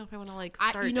don't really know if I want to like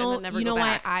start and then never go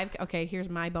back. Okay, here's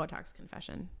my Botox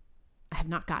confession. I have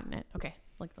not gotten it. Okay.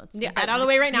 Let's Yeah, get that out of the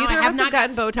way right now. neither I of have us not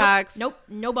have gotten Botox. Nope,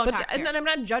 no Botox. But and here. then I'm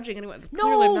not judging anyone. No.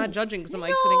 Clearly I'm not judging because I'm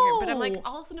like sitting here. But I'm like No.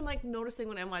 all of a sudden I'm like noticing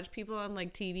when I watch people on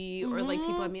like TV or like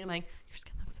people I meet, I'm like, your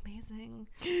skin looks amazing.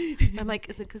 I'm like,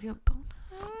 is it because you have Botox?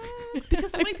 It's because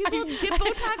so many people get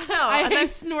Botox now. And I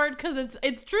snort because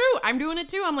it's true. I'm doing it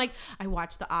too. I'm like, I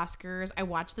watch the Oscars, I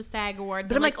watch the SAG Awards.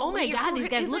 But I'm like, oh my your god, these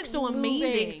forehead guys look isn't so moving,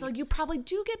 amazing. So you probably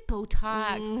do get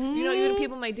Botox. You know, even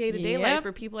people in my day-to-day Yep. life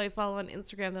or people I follow on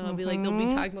Instagram, that'll be like, they'll be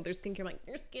talking about their skincare. I'm like,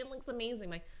 your skin looks amazing.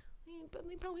 I'm like, but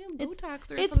they probably have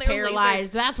Botox or It's something. or lasers.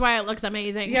 paralyzed. That's why it looks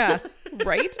amazing. Yeah,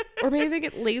 right? Or maybe they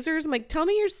get lasers. I'm like, tell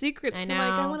me your secrets. I 'cause know. I'm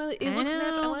like, I want to. It I looks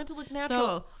natural. I know. want it to look natural.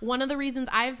 So one of the reasons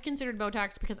I've considered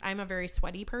Botox because I'm a very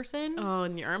sweaty person. Oh,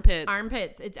 in your armpits.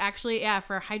 Armpits. It's actually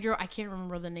for hydro. I can't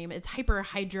remember the name. It's I'm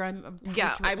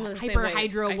the same hyper way.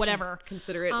 Hydro, whatever.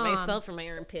 Consider it myself for my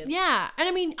armpits. Yeah, and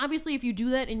I mean, obviously, if you do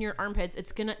that in your armpits,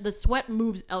 the sweat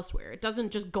moves elsewhere. It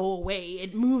doesn't just go away;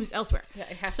 it moves elsewhere. Yeah,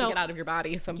 it has to get out of your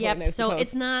body at some point. I Yep. So suppose.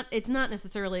 it's not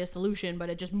necessarily a solution, but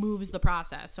it just moves the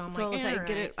process. So I'm So like, if I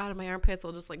get it out of my armpits,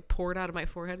 I'll just like pour it out of my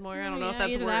forehead more. I don't know if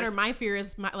that's either worse. that or my fear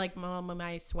is my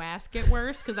swass get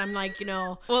worse because I'm like,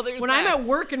 Well, there's when that. I'm at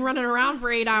work and running around for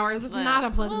 8 hours, it's not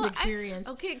a pleasant experience.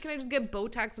 Okay, can I just get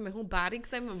Botox in my whole body?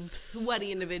 Because I'm a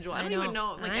sweaty individual. I don't know. even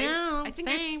know. Like, I know, I think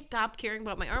same. I stopped caring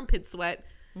about my armpit sweat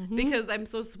because I'm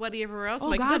so sweaty everywhere else. Oh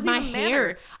I'm like, it God, doesn't my even hair!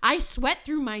 matter. I sweat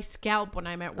through my scalp when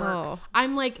I'm at work. Oh.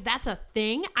 I'm like, that's a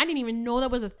thing. I didn't even know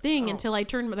that was a thing until I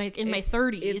turned my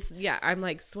 30s. Yeah, I'm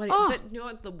like sweaty. Oh. But you know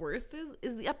what the worst is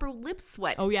the upper lip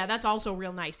sweat. Oh yeah, that's also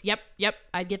real nice. Yep,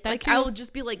 I'd get that like too. I'll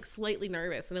just be like slightly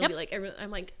nervous and I'll Yep. be like,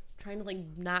 I'm like trying to like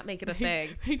not make it a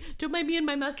thing. Don't mind me and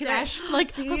my Can I- mustache.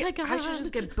 Like, see, oh my God. I should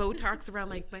just get Botox around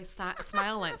like my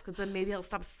smile lines because then maybe I'll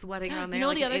stop sweating on there. You know,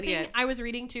 like the an other idiot. thing I was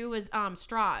reading too was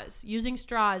straws. Using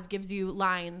straws gives you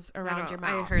lines around your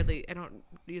mouth. I don't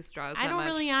use straws. I that don't much.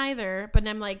 really either, but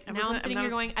I'm like, now I'm wasn't- sitting I'm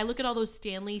here not a- going, I look at all those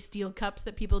Stanley steel cups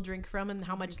that people drink from and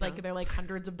how much like they're like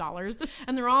hundreds of dollars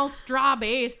and they're all straw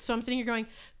based. So I'm sitting here going,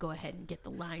 go ahead and get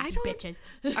the lines, you bitches.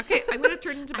 Okay, I'm gonna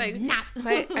turn into I'm not.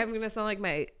 I'm gonna sound like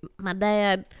my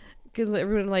dad because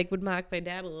everyone like would mock my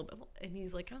dad a little bit, and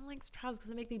he's like, I don't like straws because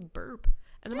they make me burp.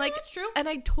 And I'm like, that's true. And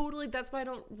that's why I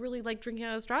don't really like drinking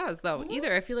out of straws though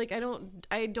either. I feel like I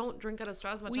don't drink out of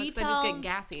straws much because I just get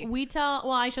gassy.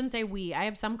 I shouldn't say we. I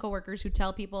have some coworkers who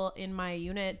tell people in my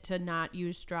unit to not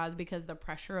use straws because the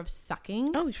pressure of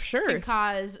sucking sure. can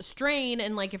cause strain,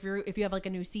 and like if you have like a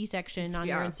new C-section on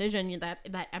your incision,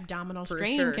 that abdominal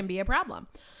strain sure. can be a problem.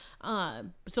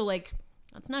 So like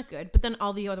that's not good. But then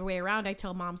all the other way around, I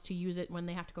tell moms to use it when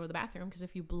they have to go to the bathroom because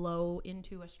if you blow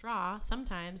into a straw,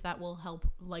 sometimes that will help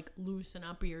like loosen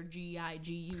up your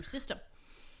GI-GU system.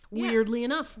 Yeah. Weirdly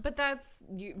enough. But that's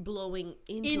you blowing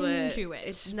into it.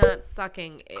 It's not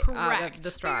sucking it out of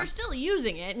the straw. But you're still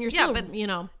using it, and you're Yeah, still,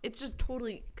 but it's just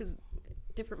totally because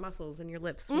different muscles in your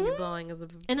lips when you're blowing as a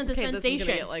And then the This is gonna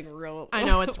sensation. get like real. I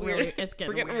know it's weird. weird. It's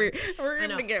getting We're I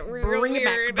know. gonna get real Bring it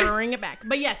weird. back. Bring it back.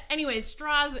 But yes, anyways,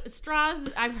 straws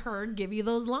I've heard give you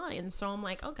those lines. So I'm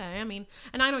like, okay. I mean,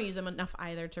 and I don't use them enough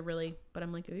either to really, but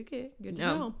I'm like, okay, good to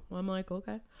know. Well, I'm like,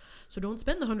 okay. So don't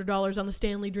spend the $100 on the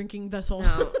Stanley drinking vessel.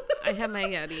 No, I have my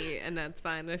Yeti, and that's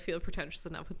fine. I feel pretentious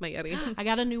enough with my Yeti. I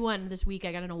got a new one this week.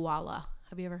 I got an Owala.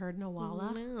 Have you ever heard an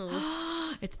Owala?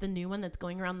 No. It's the new one that's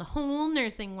going around the whole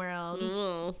nursing world.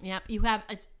 Oh. Yep,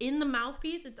 it's in the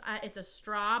mouthpiece. It's a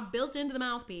straw built into the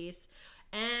mouthpiece,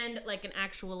 and like an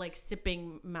actual like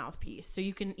sipping mouthpiece. So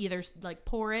you can either like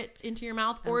pour it into your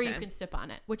mouth or you Okay. can sip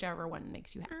on it, whichever one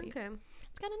makes you happy. Okay.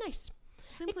 It's kind of nice.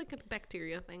 Seems like a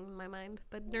bacteria thing in my mind,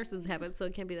 but nurses have it, so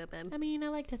it can't be that bad. I mean, I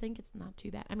like to think it's not too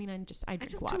bad. I mean, I drink I'm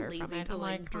just water too from lazy it. to I'm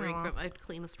like drink "Aw." from. I'd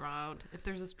clean a straw out. If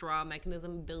there's a straw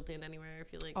mechanism built in anywhere, I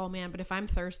feel like. Oh man, but if I'm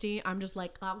thirsty, I'm just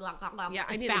like glug, glug, glug, glug, yeah,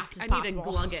 as I fast as need possible. to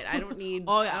glug it. I don't need.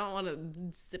 Oh, yeah. I don't want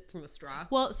to sip from a straw.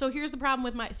 Well, so here's the problem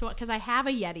with because I have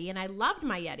a Yeti and I loved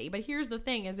my Yeti, but here's the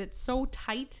thing: is it's so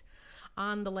tight.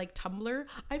 on the like tumbler,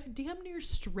 I've damn near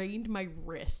strained my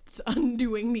wrists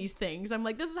undoing these things. I'm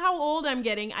like, this is how old I'm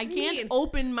getting. I can't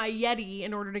open my Yeti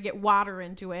in order to get water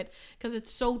into it because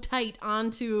it's so tight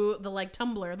onto the like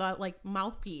tumbler, the like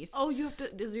mouthpiece. Oh, you have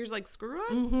to, is yours like screw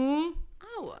on? Mm-hmm.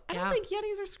 Oh, I don't think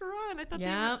Yetis are screw on. I thought they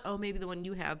Yeah. were, oh, maybe the one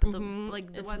you have, but the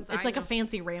like the ones It's I like know. a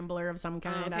fancy Rambler of some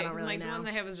kind. Okay, I don't because really like know. the ones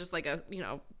I have is just like a, you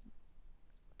know,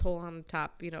 pull on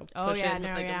top, you know, Oh push yeah, in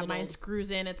with no, like yeah. a little... Mine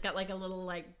screws in. It's got like a little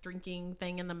like drinking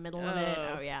thing in the middle of it.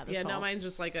 Oh yeah, this yeah, no, whole... mine's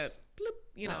just like a, bloop,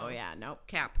 you know. Oh yeah, nope.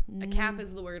 Cap. A cap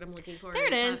is the word I'm looking for. There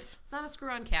it It's is. It's not a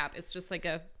screw-on cap. It's just like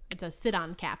a... It's a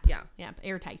sit-on cap. Yeah. Yep,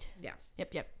 airtight. Yeah.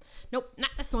 Yep. Nope,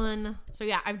 not this one. So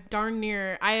yeah,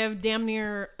 I have damn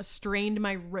near strained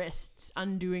my wrists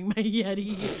undoing my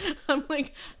Yeti. I'm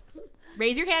like,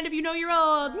 raise your hand if you know you're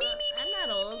old. Me. I'm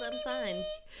not old. I'm fine.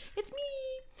 It's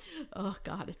me. Oh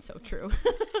God, it's so true.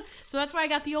 So that's why I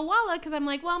got the Owala, because I'm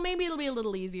like, well, maybe it'll be a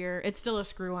little easier. It's still a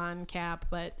screw-on cap,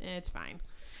 but it's fine.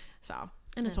 So,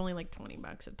 and it's only like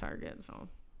 $20 at Target. So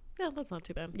Yeah, that's not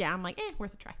too bad. yeah, I'm like,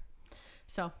 worth a try.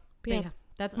 So but Yeah. yeah,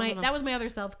 that's I don't know. that was my other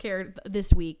self-care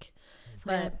this week.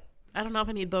 But I don't know if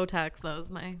I need Botox, though,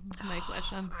 is my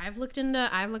question. I've looked into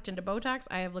Botox.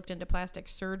 I have looked into plastic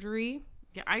surgery.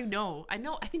 Yeah, I know. I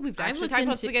think we've I've actually looked talked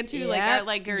about this into- again, too. Yep,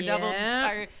 Like our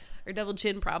yep. our double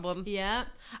chin problem. Yeah.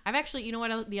 I've actually, you know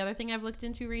what, the other thing I've looked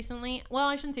into recently, well,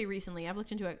 I shouldn't say recently. I've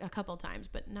looked into it a couple times,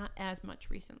 but not as much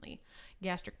recently.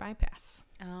 Gastric bypass.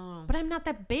 Oh. But I'm not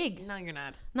that big. No, you're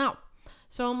not. No.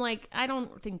 So I'm like, I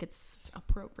don't think it's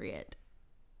appropriate.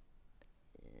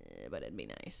 But it'd be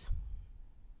nice.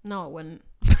 No, it wouldn't.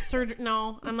 Surgery?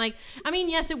 No. I'm like, I mean,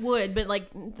 yes, it would, but like,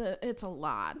 it's a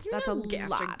lot. That's a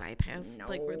gastric lot. bypass. No.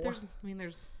 Like,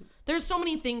 there's... There's so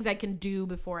many things I can do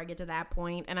before I get to that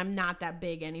point, and I'm not that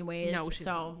big anyways. No, she's...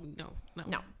 So,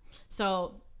 No.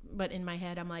 So, but in my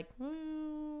head, I'm like,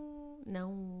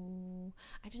 no.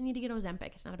 I just need to get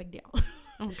Ozempic. It's not a big deal.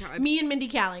 Oh, God. Me and Mindy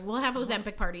Kaling. We'll have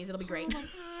Ozempic parties. It'll be great. Oh, my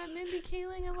God. Mindy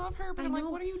Kaling, I love her, but I'm know.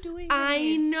 like, what are you doing?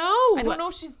 I know. I don't know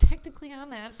if she's technically on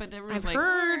that, but everyone's I've like...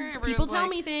 heard everyone's people tell like-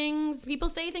 me things. People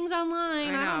say things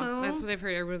online. I don't know. That's what I've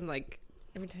heard. Everyone's like...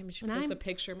 Every time she And posts I'm- a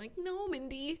picture, I'm like, no,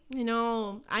 Mindy. I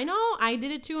know. I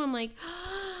did it too. I'm like,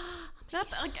 Not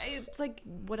that, like, it's like,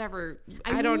 whatever.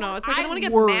 I I don't know. It's like, I I don't want to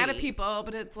get worry. mad at people,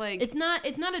 but it's like... it's not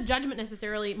a judgment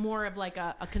necessarily, more of like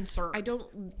a concern. I don't,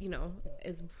 you know,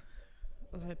 as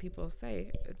a lot of people say,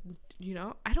 you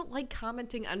know, I don't like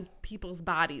commenting on people's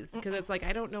bodies because it's like,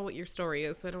 I don't know what your story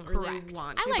is, so I don't really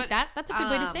want to. I like But, that. That's a good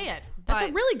way to say it. That's a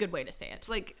but- really good way to say it. It's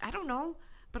like, I don't know.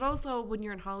 But also, when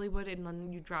you're in Hollywood and then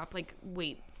you drop like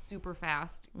weight super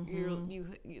fast,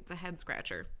 it's a head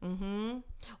scratcher.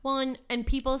 Well, and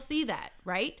people see that,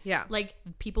 right? Yeah. Like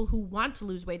people who want to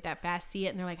lose weight that fast see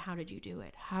it and they're like, how did you do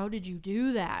it? How did you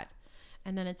do that?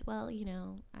 And then it's, well, you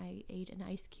know, I ate an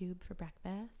ice cube for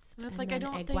breakfast. And it's and like, I then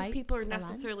don't egg think white people are for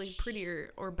necessarily lunch.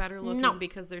 prettier or better looking No.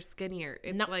 because they're skinnier.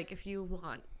 It's No. like, if you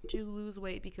want to lose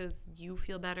weight because you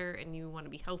feel better and you want to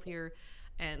be healthier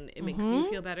and it makes you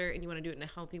feel better and you want to do it in a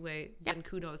healthy way, then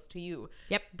kudos to you.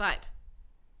 Yep. But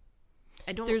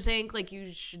I don't think like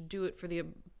you should do it for the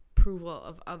approval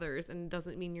of others, and it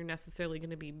doesn't mean you're necessarily going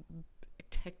to be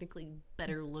technically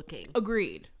better looking.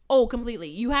 Agreed. Oh, completely.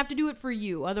 You have to do it for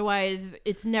you. Otherwise,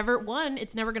 it's never going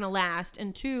to last.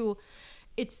 And two,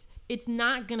 it's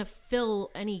not going to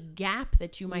fill any gap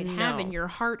that you might have in your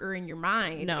heart or in your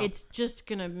mind. No. It's just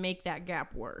going to make that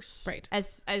gap worse. Right.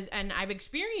 And I've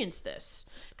experienced this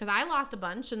because I lost a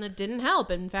bunch and it didn't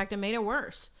help. In fact, it made it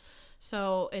worse.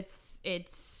 So it's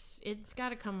got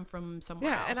to come from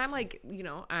somewhere else. And I'm like, you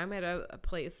know, I'm at a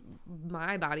place,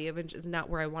 my body image is not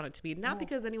where I want it to be. Not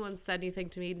because anyone said anything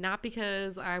to me, not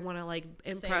because I want to like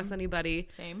impress Same. anybody.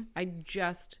 Same. I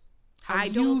just, How I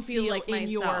you don't feel feel like in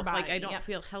your myself. Like body. I don't Yep.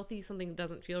 feel healthy. Something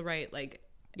doesn't feel right. Like,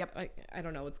 Yep. like I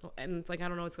don't know what's going, and it's like, I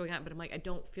don't know what's going on, but I'm like, I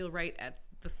don't feel right at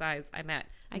the size I'm at.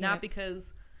 I get Not it.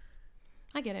 because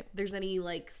I get it. there's any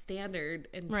like standard,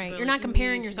 and Right. people are You're like, not you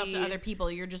comparing need yourself to be- other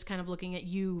people. You're just kind of looking at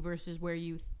you versus where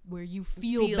you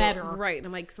feel better. right. And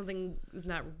I'm like, something is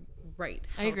not right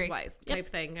I agree. health-wise Yep. type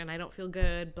thing, and I don't feel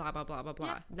good, blah blah blah blah blah.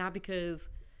 Yep. Not because,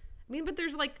 I mean, but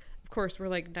there's like, of course, we're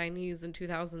like 90s and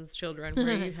 2000s children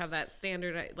where you have that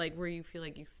standard, like where you feel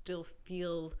like you still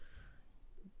feel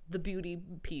the beauty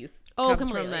piece Oh, comes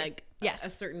completely. from like Yes. a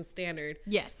certain standard,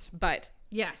 Yes. but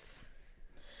Yes.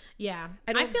 Yeah.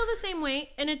 I I don't- feel the same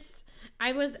way. And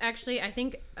I was actually, I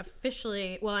think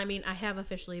officially, well, I mean, I have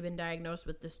officially been diagnosed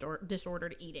with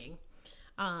disordered eating.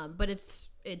 But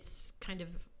it's kind of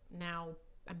now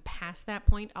I'm past that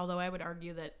point. Although I would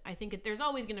argue that I think there's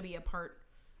always going to be a part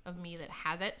of me that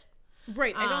has it.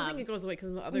 Right. I don't think it goes away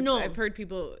because no. I've heard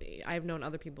people, I've known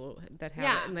other people that have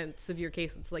it, and then severe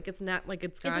case. It's like, it's not like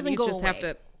it's gone. doesn't You go just away. have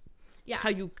to, Yeah. how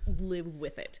you live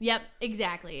with it. Yep,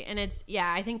 exactly. And it's,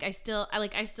 I think I still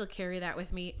carry that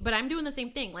with me, but I'm doing the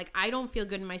same thing. Like, I don't feel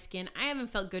good in my skin. I haven't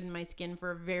felt good in my skin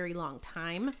for a very long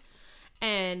time.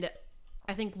 And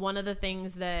I think one of the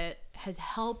things that has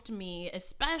helped me,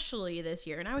 especially this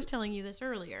year, and I was telling you this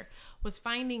earlier, was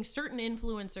finding certain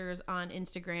influencers on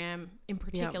Instagram, in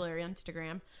particular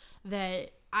Instagram,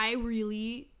 that I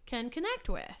really can connect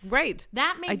with. Right.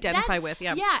 That makes Identify with,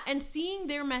 yeah. Yeah, and seeing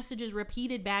their messages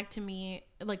repeated back to me,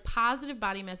 like positive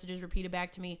body messages repeated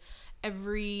back to me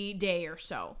every day or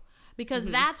so. Because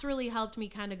that's really helped me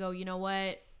kind of go, you know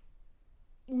what?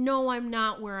 No, I'm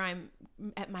not where I'm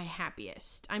at my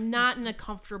happiest. I'm not at a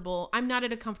comfortable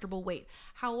weight.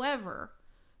 However,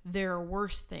 there are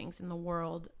worse things in the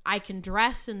world. I can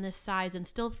dress in this size and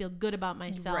still feel good about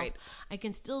myself. Right. I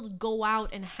can still go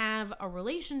out and have a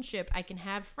relationship. I can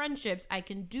have friendships. I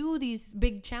can do these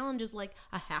big challenges like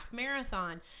a half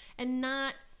marathon and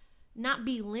not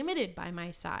be limited by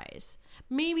my size.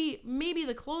 Maybe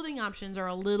the clothing options are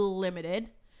a little limited,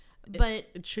 but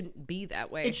it shouldn't be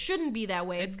that way. it shouldn't be that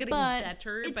way. It's getting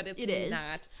better, but it is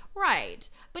not. Right.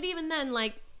 But even then,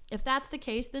 like, if that's the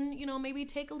case, then, you know, maybe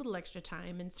take a little extra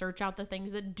time and search out the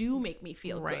things that do make me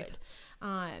feel Right. good.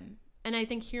 And I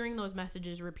think hearing those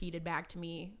messages repeated back to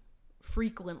me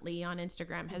frequently on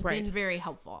Instagram has Right. been very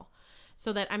helpful,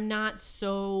 so that I'm not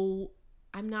so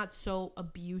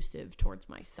abusive towards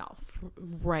myself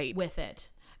Right. with it.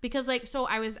 Because, like, so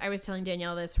I was telling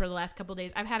Danielle this for the last couple of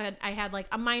days. I had like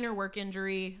a minor work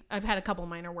injury. I've had a couple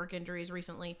minor work injuries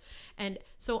recently. And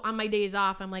so on my days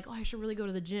off, I'm like, oh, I should really go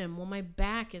to the gym. Well, my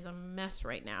back is a mess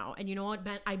right now. And you know what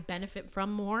I benefit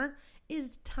from more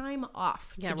is time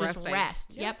off. Yeah, to just resting.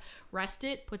 rest. Yep. Rest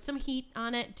it, put some heat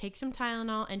on it, take some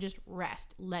Tylenol, and just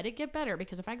rest. Let it get better.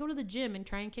 Because if I go to the gym and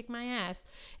try and kick my ass,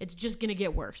 it's just going to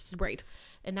get worse. Right.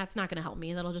 And that's not going to help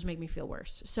me. That'll just make me feel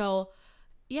worse. So,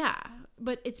 yeah,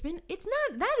 but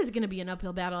that is going to be an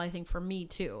uphill battle, I think, for me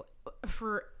too.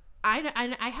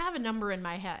 I have a number in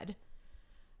my head.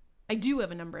 I do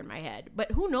have a number in my head,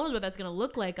 but who knows what that's going to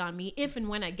look like on me if and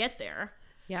when I get there.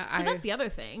 Yeah. Because that's the other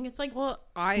thing. It's like, Well,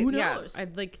 who knows?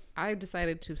 I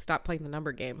decided to stop playing the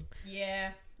number game.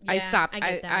 yeah, I stopped. I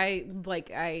get that.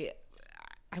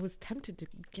 I was tempted to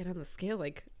get on the scale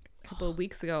like a couple of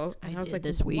weeks ago, and I was did like,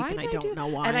 this week, why and did I don't do-" know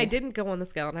why. And I didn't go on the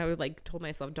scale, and I would like told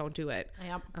myself, don't do it.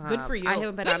 Yep. Good for you. I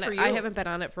haven't been Good on for it. you. I haven't been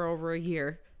on it for over a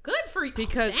year Good for you.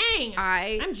 because dang,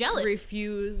 I'm jealous.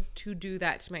 refuse to do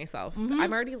that to myself.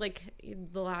 I'm already like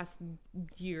the last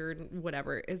year,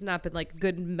 whatever, has not been like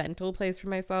good mental place for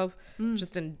myself,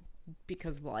 just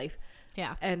because of life.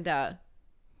 Yeah. And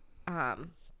I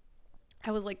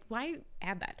was like, why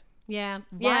add that? Yeah.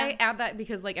 Why add that?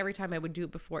 Because like every time I would do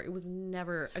it before, it was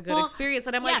never a good experience,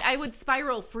 and I'm like, yes. I would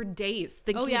spiral for days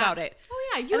thinking about it.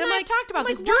 Oh yeah, you And and I'm I like- talked about I'm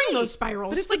this like, during why? those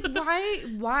spirals. But it's like,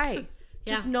 why?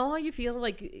 Just Yeah. know how you feel.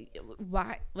 Like,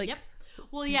 why? Like, Yep.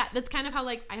 Well, yeah, that's kind of how,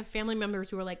 like, I have family members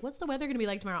who are like, what's the weather going to be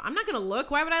like tomorrow? I'm not going to look.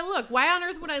 Why would I look? Why on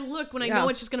earth would I look when I know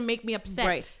it's just going to make me upset?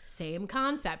 Right. Same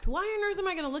concept. Why on earth am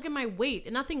I going to look at my weight?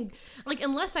 And nothing, like,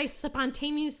 unless I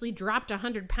spontaneously dropped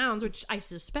 100 pounds, which I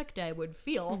suspect I would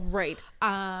feel, right?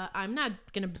 I'm not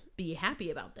going to be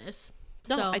happy about this.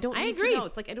 No, So, I don't need agree. to know.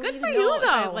 It's like I don't Good need for to you, know if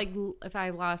I though. if I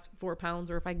lost 4 pounds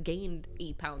or if I gained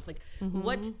 8 pounds. Like,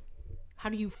 what? How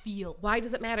do you feel? Why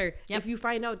does it matter? Yep. If you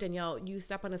find out, Danielle, you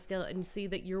step on a scale and you see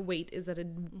that your weight is at a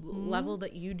level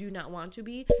that you do not want to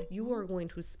be, you are going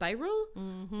to spiral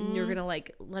and you're going to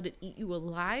like let it eat you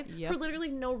alive for literally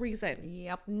no reason.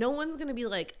 Yep. No one's going to be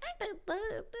like, I bet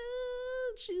that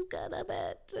she's got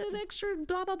an extra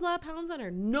blah, blah, blah pounds on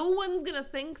her. No one's going to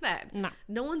think that.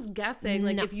 No one's guessing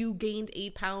like if you gained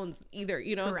 8 pounds either.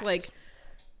 You know, it's like...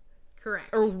 Correct.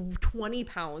 Or 20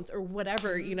 pounds or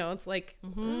whatever, you know, it's like,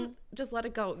 just let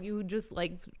it go. You just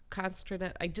like concentrate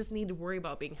it. I just need to worry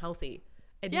about being healthy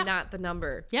and not the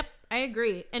number. Yep, I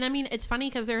agree. And I mean, it's funny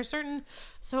because there are some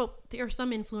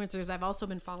influencers I've also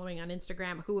been following on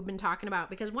Instagram who have been talking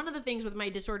about, because one of the things with my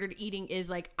disordered eating is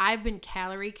like, I've been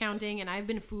calorie counting and I've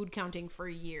been food counting for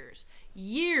years.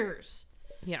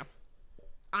 Yeah.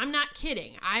 I'm not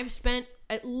kidding. I've spent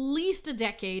at least a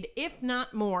decade, if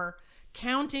not more,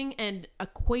 counting and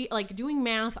doing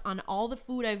math on all the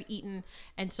food I've eaten.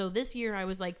 And so this year I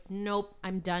was like, nope,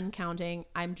 I'm done counting.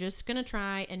 I'm just gonna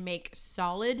try and make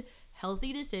solid,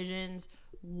 healthy decisions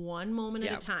one moment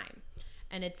at a time.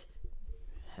 And it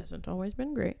hasn't always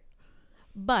been great,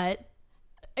 but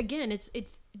again, it's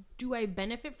do I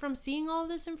benefit from seeing all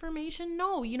this information?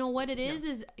 No. You know what it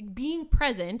is being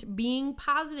present, being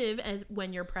positive as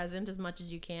when you're present as much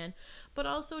as you can, but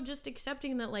also just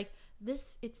accepting that like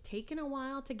it's taken a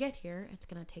while to get here. It's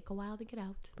going to take a while to get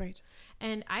out. Right.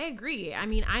 And I agree. I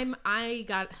mean,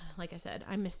 like I said,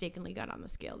 I mistakenly got on the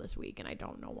scale this week and I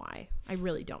don't know why. I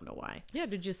really don't know why. Yeah.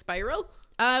 Did you spiral?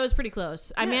 It was pretty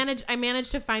close. Yeah. I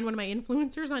managed to find one of my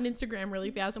influencers on Instagram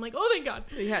really fast. I'm like, oh, thank God.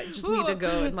 Yeah. You just need to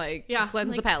go and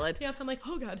cleanse the palate. Yeah. I'm like,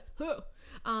 oh God.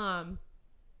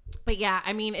 But yeah,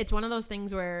 I mean, it's one of those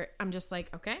things where I'm just like,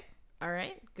 okay, all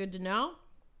right, good to know.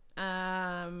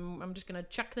 I'm just gonna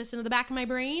chuck this into the back of my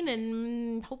brain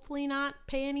and hopefully not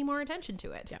pay any more attention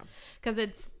to it. Yeah,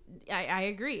 because I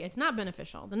agree, it's not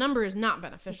beneficial. The number is not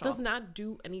beneficial. It does not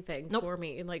do anything for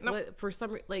me. And what for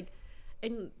some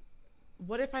and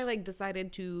what if I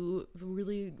decided to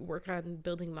really work on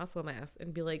building muscle mass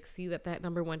and be like, see that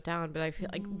number went down, but I feel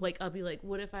like I'll be like,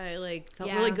 what if I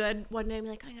felt really good one day? I'm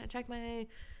like, I gotta check my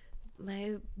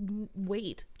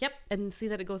weight. Yep. And see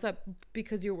that it goes up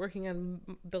because you're working on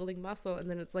building muscle, and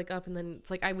then it's up, and then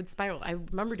it's I would spiral. I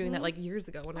remember doing that years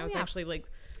ago when I was actually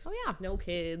no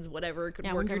kids, whatever,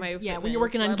 could work on my fitness, when you're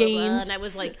working on blah, blah, gains, blah, and I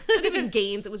was not even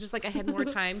gains, it was just I had more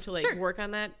time to work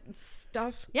on that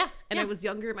stuff. Yeah. And I was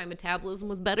younger, my metabolism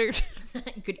was better.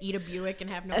 You could eat a Buick and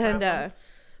have no problem.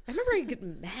 I remember I'd get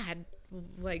mad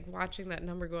watching that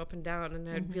number go up and down, and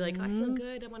I'd be like, I feel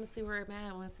good, I want to see where I'm at,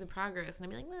 I want to see the progress, and I'd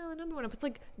be like, no, the number went up. It's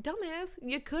dumbass,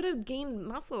 you could have gained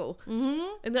muscle. And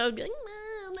then I would be like,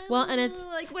 no, well, and it's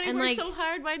when I worked so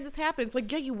hard, why did this happen? It's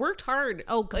yeah, you worked hard.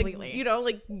 Oh, completely.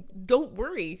 Don't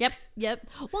worry. Yep.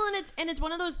 Well, and it's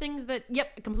one of those things that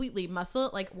completely. Muscle,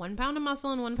 1 pound of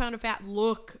muscle and 1 pound of fat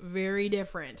look very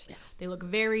different. Yeah. They look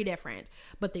very different,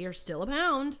 but they are still a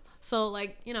pound. So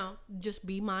just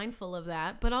be mindful of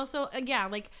that. But also,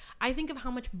 I think of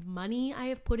how much money I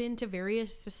have put into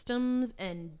various systems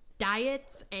and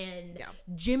diets and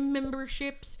gym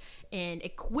memberships and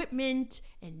equipment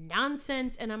and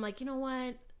nonsense. And I'm like, you know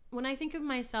what? When I think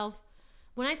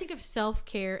of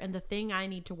self-care and the thing I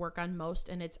need to work on most,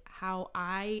 and it's how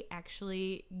I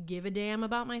actually give a damn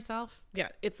about myself. Yeah,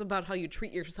 it's about how you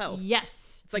treat yourself.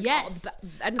 Yes. It's yes.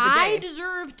 End of the day. I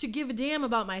deserve to give a damn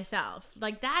about myself.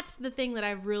 That's the thing that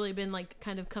I've really been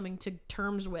kind of coming to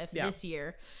terms with this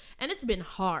year. And it's been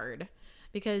hard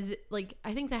because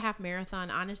I think the half marathon,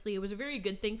 honestly, it was a very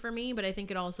good thing for me, but I think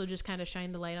it also just kind of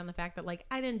shined a light on the fact that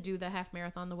I didn't do the half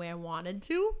marathon the way I wanted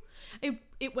to.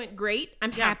 It went great.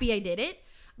 I'm happy I did it,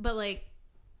 but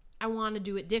I want to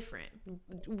do it different.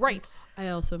 Right.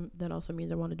 That also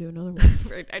means I want to do another one.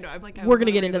 Right. I know. I'm we're going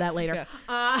to get into that later.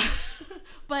 Yeah.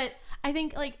 But I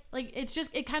think it's just,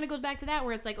 it kind of goes back to that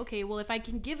where it's okay, well, if I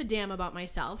can give a damn about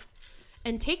myself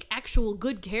and take actual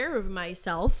good care of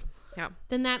myself,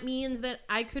 then that means that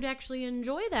I could actually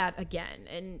enjoy that again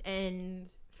and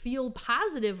feel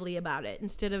positively about it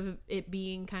instead of it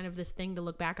being kind of this thing to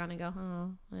look back on and go,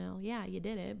 oh, well, yeah, you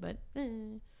did it, but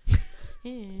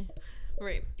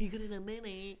Right. You get in a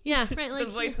minute. Yeah, right. The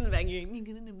voice in the back, you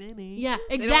get in a minute. Yeah,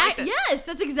 exactly. Yes,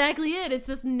 that's exactly it. It's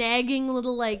this nagging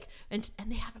little and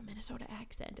they have a Minnesota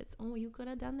accent. It's, oh, you could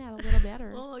have done that a little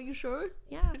better. Oh, are you sure?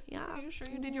 Yeah. Are you sure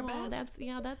you did your best?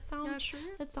 That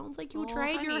sounds like you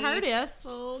tried your hardest.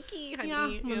 Okay, honey. Yeah,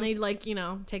 when they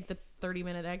take the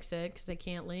 30-minute exit because they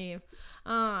can't leave.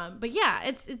 But yeah,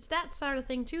 it's that sort of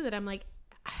thing too that I'm like,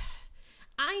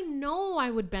 I know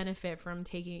I would benefit from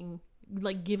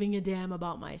giving a damn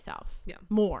about myself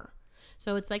more.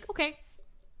 So it's okay,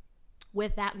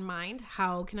 with that in mind,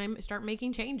 how can I start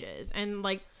making changes? And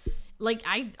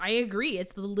I agree,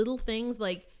 it's the little things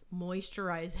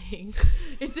moisturizing.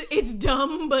 It's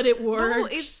dumb, but it works. No,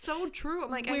 it's so true.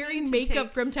 I'm wearing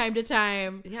makeup from time to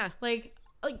time. Yeah. I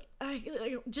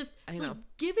know.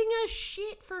 Giving a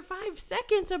shit for 5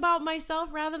 seconds about myself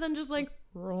rather than just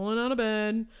rolling out of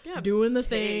bed, doing the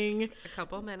thing. A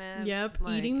couple minutes. Yep.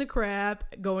 Eating the crap,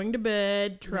 going to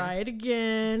bed, try it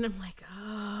again. I'm like,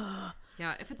 oh.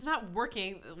 Yeah. If it's not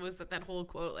working, was that whole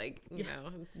quote,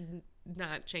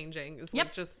 not changing is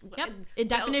just. Yep. A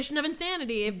definition of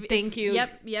insanity. Thank you.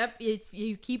 Yep. If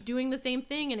you keep doing the same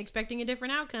thing and expecting a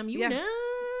different outcome, you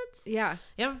nuts. Yeah.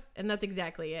 Yeah. And that's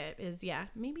exactly it.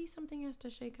 Maybe something has to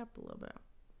shake up a little bit.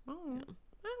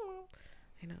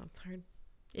 I know, it's hard.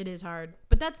 It is hard,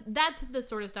 but that's the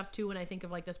sort of stuff too. When I think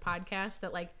of this podcast,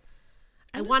 that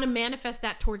I want to manifest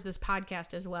that towards this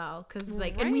podcast as well, because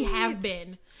and we have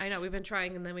been. I know we've been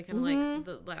trying, and then we kind of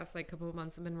the last couple of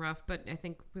months have been rough, but I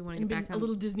think we want to get back on a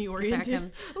little Disney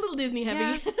oriented, a little Disney heavy.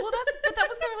 Yeah. Well, that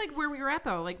was kind of like where we were at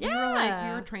though. Like we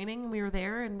Yeah. were training and we were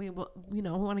there and we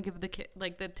want to give the kid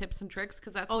like the tips and tricks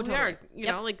because that's who we totally. are. You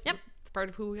know, like Yep. it's part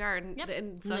of who we are and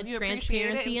some the of you appreciate it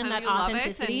transparency and some and of that you love it.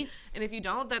 authenticity. And if you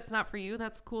don't, that's not for you.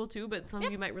 That's cool too. But some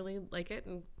of you might really like it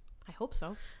and I hope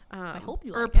so. I hope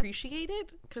you or like it. appreciate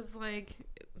it because like.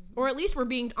 Or at least we're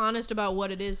being honest about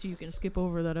what it is so you can skip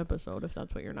over that episode if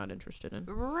that's what you're not interested in.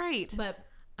 Right. But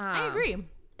I agree.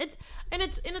 It's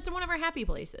one of our happy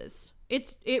places.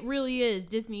 It really is.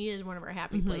 Disney is one of our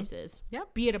happy places.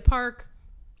 Yep. Be it a park,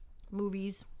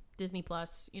 movies, Disney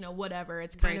Plus, whatever.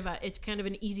 It's kind of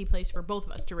an easy place for both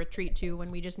of us to retreat to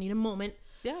when we just need a moment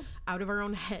out of our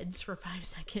own heads for 5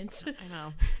 seconds. I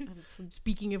know.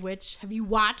 Speaking of which, have you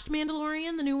watched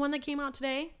Mandalorian, the new one that came out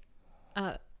today?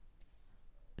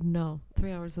 No,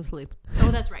 3 hours of sleep. Oh,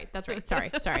 that's right.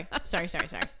 Sorry.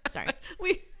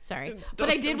 Sorry. But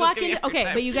I did walk into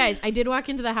but you guys, I did walk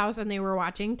into the house and they were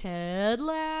watching Ted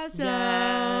Lasso.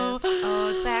 Yes.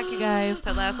 Oh, it's back, you guys.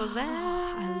 Ted Lasso's back.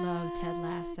 I love Ted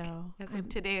Lasso. As of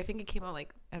today, I think it came out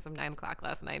like as of 9 o'clock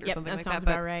last night or Yep, something that like sounds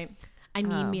that. about right. I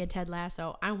need me a Ted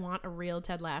Lasso. I want a real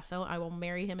Ted Lasso. I will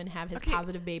marry him and have his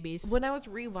positive babies. When I was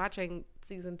rewatching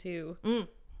season 2,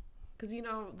 because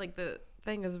like the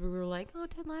thing is, we were like, oh,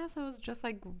 Ted Lasso is just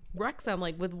like Wrexham,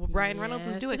 like with Ryan Reynolds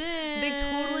was doing. They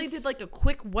totally did like a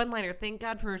quick one-liner. Thank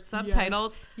God for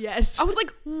subtitles. Yes. I was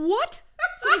like, what?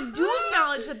 So I do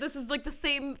acknowledge that this is like the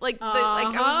same, like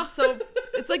I was so.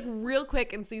 It's like real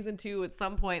quick in season 2 at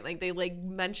some point, like they like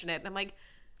mention it, and I'm like.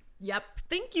 Yep.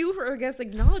 Thank you for, I guess,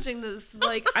 acknowledging this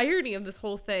like irony of this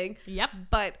whole thing. Yep.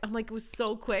 But I'm like, it was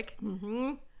so quick.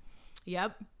 Mm-hmm.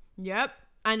 Yep.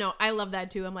 I know. I love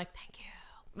that too. I'm like, thank you.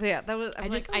 But yeah, that was.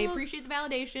 I appreciate the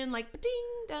validation. Like, ding,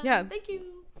 dong, Yeah. thank you.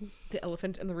 The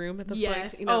elephant in the room at this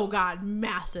Yes. point. Oh God,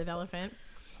 massive elephant.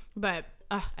 But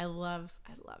I love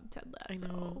Ted Lasso. I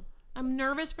know. I'm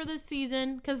nervous for this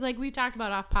season because, like we've talked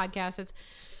about off podcast,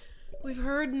 we've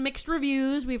heard mixed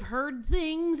reviews. We've heard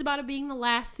things about it being the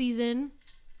last season,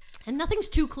 and nothing's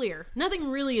too clear. Nothing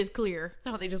really is clear.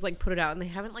 No, they just like put it out, and they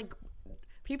haven't like.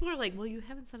 People are like, well, you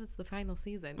haven't said it's the final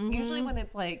season. Mm-hmm. Usually, when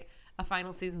it's like a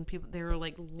final season, they're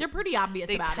like They're pretty obvious.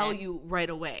 They about tell it. you right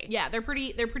away. Yeah, they're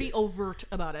pretty overt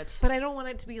about it. But I don't want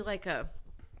it to be like a.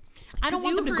 I don't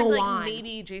want them to heard, go like, on.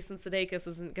 Maybe Jason Sudeikis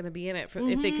isn't going to be in it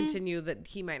if they continue. That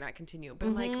he might not continue. But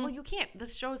I'm like, well, you can't.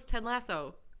 This show's Ted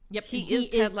Lasso. Yep, he is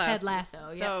Ted Lasso.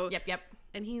 So yep.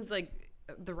 And he's like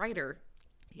the writer.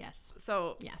 Yes.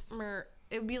 So yes,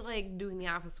 it would be like doing The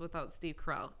Office without Steve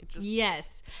Carell. It just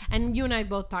yes. And you and I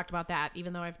both talked about that,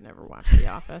 even though I've never watched The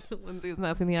Office. Lindsay's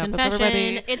not seen The Office. Confession.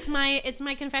 Everybody. It's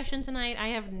my confession tonight. I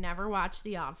have never watched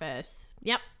The Office.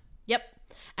 Yep.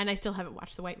 And I still haven't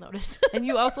watched The White Lotus. And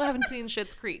you also haven't seen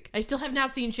Schitt's Creek. I still have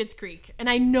not seen Schitt's Creek, and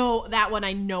I know that one.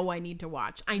 I need to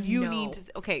watch. You need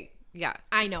to. Okay. Yeah,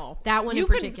 I know that one in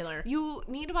particular. You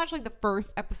need to watch like the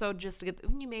first episode just to get.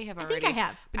 You may have already. I think I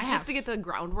have. But just to get the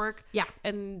groundwork. Yeah,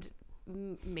 and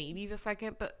maybe the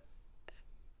second, but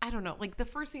I don't know. Like the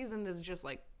first season is just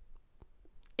like.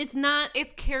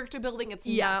 It's character building. It's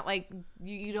not like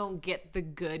you don't get the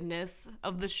goodness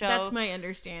of the show. That's my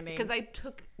understanding. Because it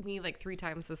took me like 3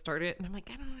 times to start it, and I'm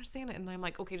like, I don't understand it, and I'm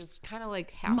like, okay, just kind of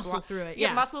like muscle through it.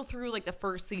 Yeah, muscle through like the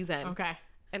first season. Okay.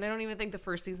 And I don't even think the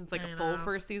first season's like a full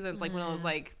first season. It's like one of those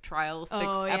like trial 6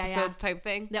 episodes type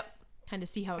thing. Yep. Kind of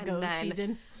see how it goes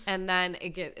season. And then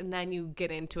you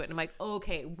get into it, and I'm like, oh,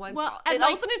 okay. And and all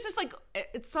of a sudden it's just like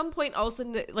at some point all of a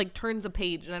sudden it like turns a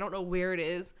page, and I don't know where it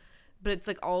is, but it's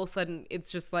like all of a sudden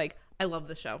it's just like I love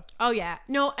the show. Oh yeah,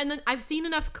 no, and then I've seen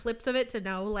enough clips of it to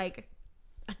know like.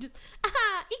 Just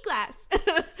E-class.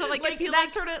 So like that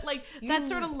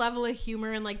sort of level of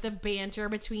humor and like the banter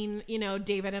between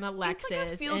David and Alexis. It's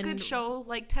like a feel good show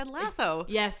like Ted Lasso.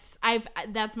 Yes,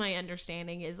 that's my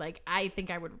understanding is like I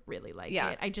think I would really like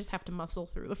it. I just have to muscle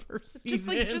through the first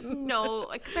season. Just know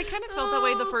because I kind of felt that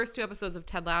way the first 2 episodes of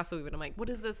Ted Lasso. Even I'm like, what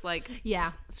is this like? Yeah,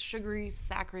 sugary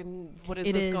saccharine. What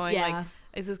is this going like?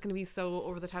 Is this going to be so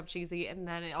over the top cheesy? And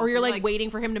then it also, or you're like waiting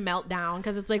for him to melt down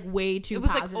because it's like way too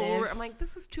positive. Like I'm like,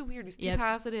 this is too weird. He's too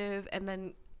positive. And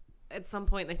then at some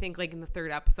point, I think like in the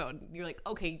 3rd episode, you're like,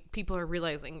 okay, people are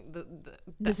realizing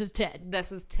this is Ted.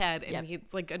 This is Ted, and he's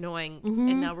like annoying.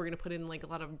 And now we're gonna put in like a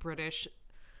lot of British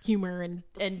humor and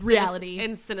reality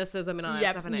and cynicism and all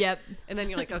that stuff in it. Yep. And then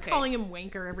you're like, okay, calling him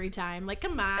wanker every time. Like,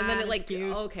 come on. And then it like,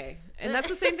 cute. Okay. And that's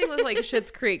the same thing with like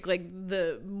Schitt's Creek. Like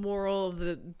the moral of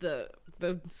the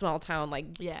small town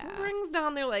brings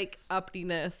down their like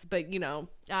uppiness, but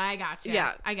I gotcha.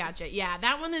 Yeah, I gotcha. Yeah,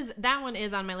 that one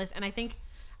is on my list, and I think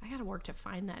I gotta work to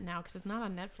find that now because it's not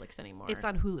on Netflix anymore. It's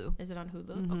on Hulu. Is it on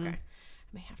Hulu? Okay, I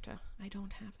may have to. I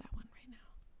don't have that one right now.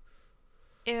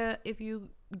 If you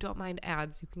don't mind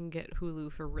ads, you can get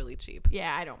Hulu for really cheap.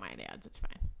 Yeah, I don't mind ads. It's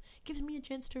fine. Gives me a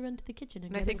chance to run to the kitchen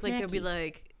and I get think a like they'll be snacky.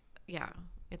 like, yeah,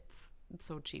 it's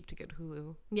so cheap to get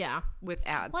Hulu Yeah. with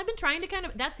ads. Well, I've been trying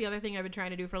to that's the other thing I've been trying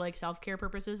to do for like self-care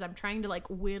purposes. I'm trying to like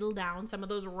whittle down some of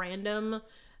those random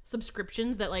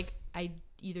subscriptions that like I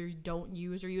either don't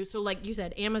use or use. So like you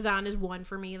said, Amazon is one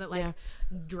for me that like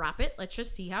drop it. Let's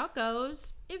just see how it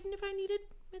goes. Even if I need it,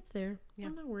 it's there. Yeah.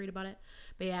 I'm not worried about it.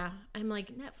 But yeah, I'm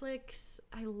like Netflix.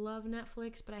 I love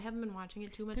Netflix, but I haven't been watching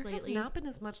it too much there lately. has not been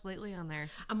as much lately on there.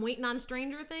 I'm waiting on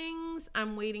Stranger Things.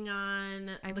 I'm waiting on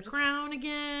The just- Crown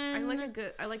again.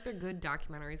 I like their good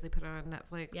documentaries they put on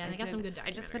Netflix. Yeah, they got some good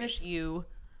I just finished You.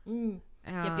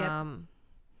 Yep.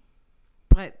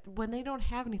 But when they don't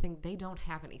have anything, they don't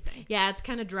have anything. Yeah, it's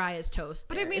kind of dry as toast.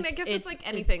 But there. I mean, I guess it's like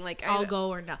anything. Like I'll go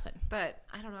or nothing. But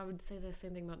I don't know. I would say the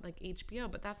same thing about like HBO,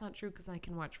 but that's not true because I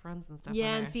can watch Friends and stuff.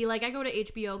 Yeah, on and there. see, like I go to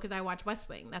HBO because I watch West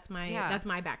Wing. That's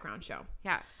my background show.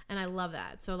 Yeah. And I love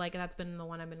that. So like that's been the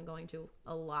one I've been going to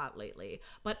a lot lately.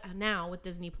 But now with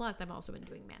Disney Plus, I've also been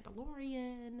doing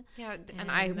Mandalorian. Yeah,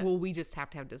 and we just have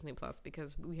to have Disney Plus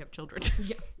because we have children.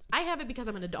 Yeah, I have it because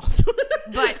I'm an adult.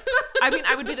 But I mean,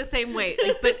 I would be the same way.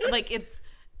 Like, but like it's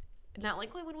not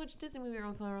like, well, I want to watch a Disney movie or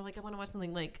whatsoever. Like I want to watch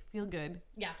something like feel good.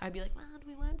 Yeah. I'd be like, well, do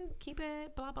we want to keep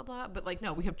it? Blah blah blah. But like,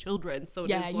 no, we have children, so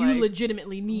Yeah, it is you like,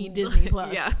 legitimately need Disney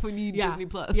Plus. Yeah, we need Disney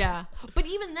Plus. Yeah, but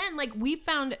even then, like we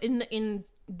found in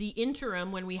the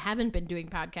interim when we haven't been doing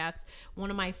podcasts, one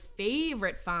of my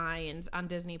favorite finds on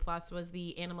Disney Plus was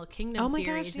the Animal Kingdom my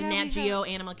series, gosh, the yeah, Nat we Geo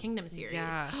Animal Kingdom series.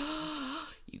 Yeah.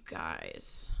 You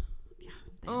guys.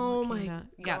 Oh my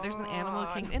Yeah, there's an Animal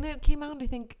God. Kingdom, and it came out I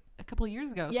think a couple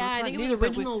years ago. So Yeah, it's I not think it was new, but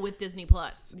original with Disney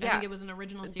Plus. I Yeah. think it was an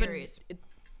original but series.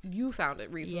 you found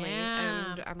it recently,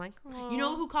 Yeah. and I'm like, oh. You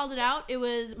know who called it out? It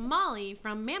was Molly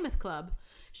from Mammoth Club.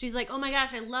 She's like, oh my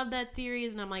gosh, I love that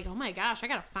series. And I'm like, oh my gosh, I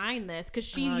got to find this. Because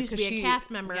she used to be a cast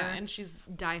member. Yeah, and she's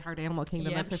diehard Animal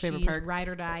Kingdom. Yep, That's her favorite she's part. ride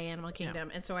or die Animal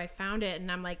Kingdom. And so I found it and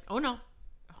I'm like, oh no,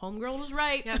 homegirl was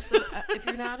right. Yeah, so if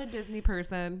you're not a Disney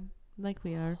person, like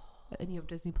we are, and you have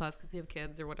Disney Plus because you have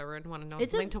kids or whatever and want to know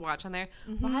something to watch on there,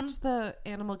 watch the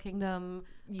Animal Kingdom.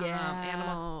 Yeah.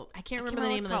 I can't remember the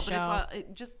name of the But show.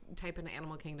 just type in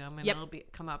Animal Kingdom and Yep. it'll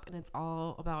come up, and it's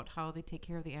all about how they take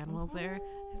care of the animals there.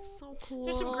 It's so cool.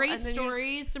 There's some great And then you just-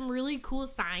 stories, some really cool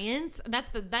science.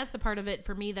 That's the part of it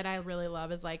for me that I really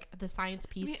love is like the science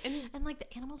piece. Yeah, and like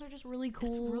the animals are just really cool.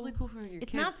 It's really cool for your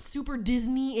It's kids. not super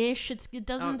Disney-ish. It Oh,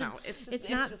 doesn't. no, it's just, it's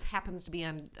it not just happens to be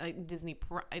on Disney.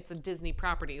 It's a Disney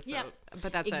property, so Yep.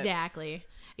 but that's it. exactly.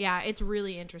 Yeah, it's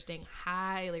really interesting.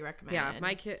 Highly recommend. Yeah,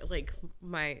 my kid, like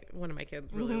one of my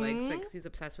kids, really likes it 'cause he's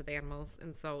obsessed with animals,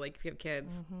 and so like if you have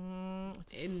kids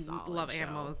It's a and solid love show.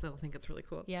 animals, they'll think it's really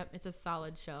cool. Yep, it's a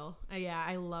solid show. Yeah,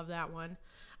 I love that one.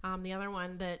 The other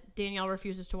one that Danielle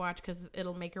refuses to watch because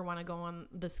it'll make her want to go on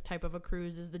this type of a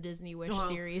cruise is the Disney Wish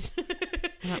series.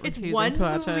 It's refusing one to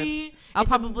watch it. movie. I'll it's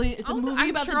probably it's a movie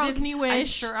about the Disney Wish. I'm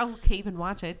sure I'll even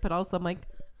watch it, but also I'm like,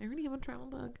 I already have a travel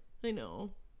bug. I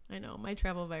know. My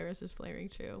travel virus is flaring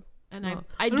too, and Well,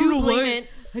 I don't do know blame why. it.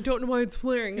 I don't know why it's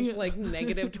flaring. It's like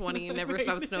negative 20 and never Right.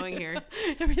 stops snowing here.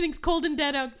 Everything's cold and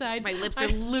dead outside. My lips are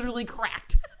literally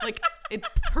cracked. Like it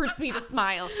hurts me to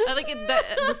smile.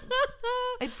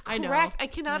 It's I know. cracked. I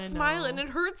cannot I smile know. and it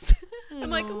hurts. I'm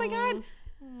like, oh my god.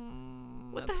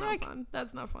 What the That's heck? Not fun.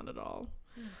 That's not fun at all.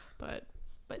 But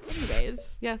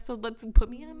anyways. Yeah, so let's put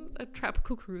me on a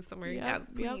tropical cruise somewhere. Yep, Yes,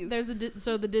 please. yep. There's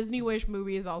so the Disney Wish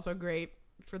movie is also great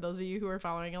for those of you who are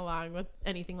following along with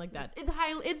anything like that.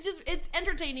 It's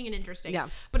entertaining and interesting. Yeah.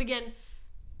 But again,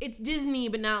 it's Disney,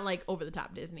 but not like over the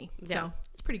top Disney. Yeah. So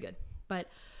it's pretty good. But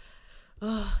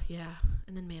yeah.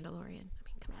 And then Mandalorian. I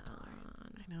mean, come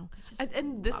on. I know. I just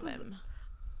And this love is him.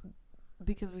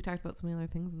 because we talked about so many other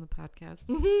things in the podcast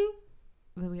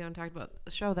Mm-hmm. that we haven't talked about.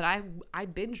 A show that I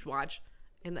binge watch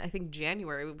in I think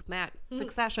January with Matt.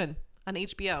 Succession on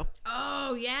HBO.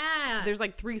 Oh yeah. There's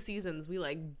like 3 seasons. We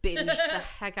like binged the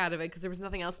heck out of it because there was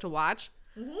nothing else to watch.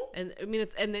 And I mean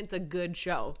it's a good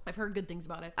show. I've heard good things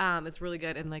about it. It's really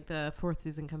good, and like the 4th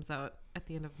season comes out at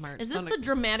the end of March. Is So this the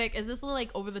dramatic? Is this the like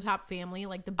over the top family,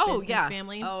 like the Oh business yeah,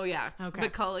 family? Oh yeah. Okay.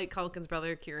 Macaulay Culkin's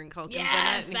brother, Kieran Culkin's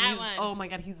Yes, in it. And that one. Oh my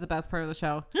god, he's the best part of the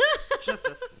show. Just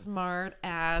a smart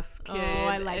ass kid. Oh,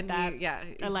 I like and that. yeah,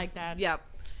 I like that. Yeah,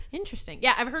 Interesting.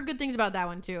 Yeah, I've heard good things about that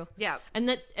one too. yeah. And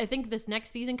that I think this next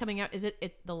season coming out is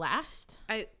it the last?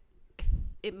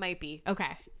 It might be.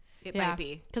 Okay. It might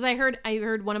be. Because I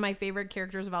heard one of my favorite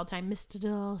characters of all time, Mr.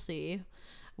 Darcy,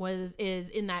 is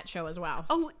in that show as well.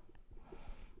 Oh,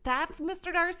 that's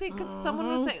Mr. Darcy? Because someone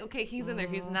was saying, okay, he's in there.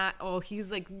 He's not. Oh,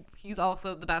 he's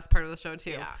also the best part of the show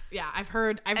too. Yeah. I've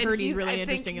heard he's really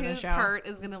interesting in the show. His part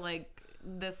is gonna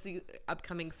this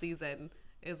upcoming season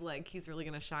is he's really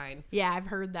gonna shine. Yeah, I've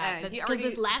heard that. Because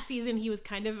this last season he was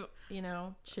kind of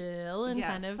chill and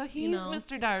kind of. So he's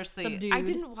Mr. Darcy. Subdued. I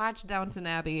didn't watch Downton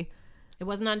Abbey. It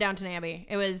wasn't on Downton Abbey.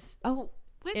 It was. Oh.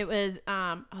 What? It was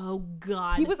oh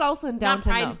god. He was also in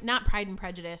Downton. Not Pride and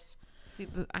Prejudice. See,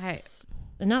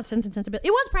 not Sense and Sensibility.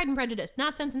 It was Pride and Prejudice,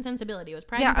 not Sense and Sensibility. It was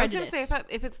Pride and Prejudice. I was gonna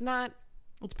say if it's not,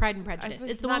 it's Pride and Prejudice.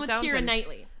 It's the one with Keira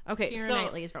Knightley. Okay, Keira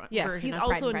Knightley is from. Yes, he's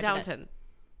also in Downton.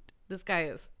 This guy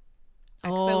is. I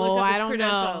don't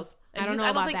know. I don't know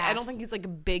about that. I don't think he's a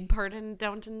big part in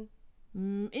Downton.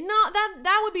 No,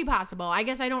 that would be possible. I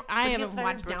guess I haven't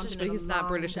watched Downton, but he's not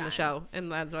British in the show,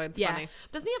 and that's why it's funny.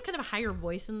 Doesn't he have kind of a higher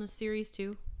voice in the series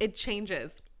too? It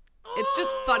changes. It's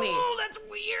just funny. Oh, that's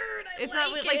weird. It's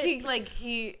not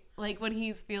he when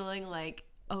he's feeling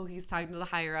he's talking to the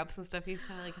higher ups and stuff. He's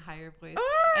kind of a higher voice,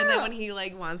 and then when he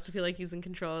wants to feel like he's in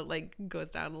control, it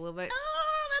goes down a little bit.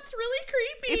 Oh, that's really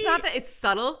creepy. It's not that it's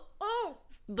subtle. Oh,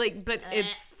 but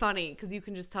it's funny because you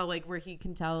can just tell where he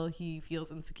can tell he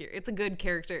feels insecure. It's a good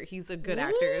character. He's a good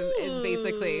actor. Is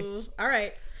basically all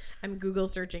right. I'm Google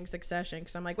searching Succession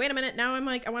because I'm wait a minute. Now I'm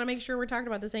I want to make sure we're talking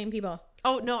about the same people.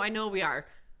 Oh no, I know we are.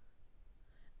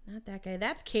 Not that guy.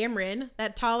 That's Cameron.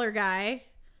 That taller guy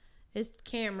is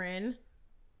Cameron.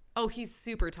 Oh, he's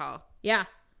super tall. Yeah.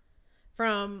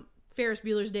 From Ferris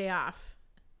Bueller's Day Off.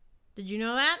 Did you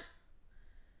know that?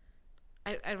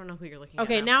 I don't know who you're looking at.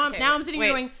 Okay, now I'm sitting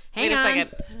here going, hang on. Wait a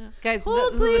second. Guys,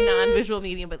 this is a non-visual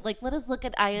medium, but let us look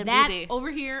at IMDb. That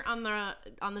over here on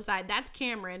the side, that's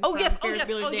Cameron. Oh, yes. Ferris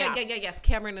Bueller's Day Off. Yes.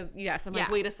 Cameron is, yes. I'm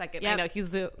wait a second. Yep. I know, he's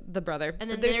the brother. And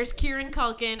then there's Kieran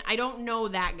Culkin. I don't know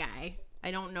that guy. I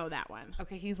don't know that one.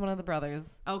 Okay, he's one of the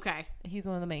brothers. Okay. He's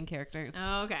one of the main characters.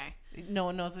 Okay. No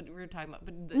one knows what we were talking about,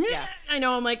 but yeah. I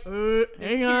know, I'm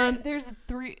hang on. There's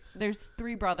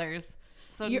three brothers.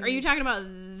 So are you talking about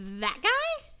that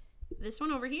guy? This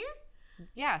one over here?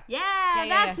 Yeah. Yeah,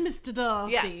 that's Mr.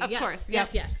 Darcy. Yes, of course.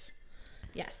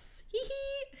 Yes.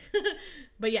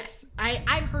 But yes,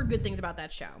 I've heard good things about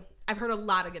that show. I've heard a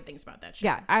lot of good things about that show.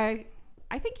 Yeah,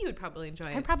 I think you would probably enjoy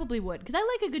it. I probably would, because I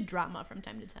like a good drama from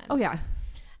time to time. Oh, yeah.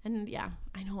 And yeah,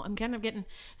 I know I'm kind of getting.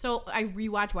 So I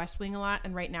rewatch West Wing a lot,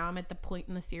 and right now I'm at the point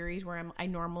in the series where I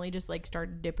normally just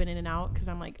start dipping in and out because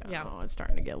I'm it's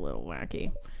starting to get a little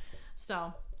wacky.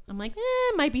 So I'm it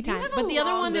might be time. But the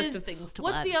other one is what's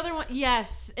watch. The other one?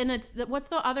 Yes, and it's what's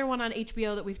the other one on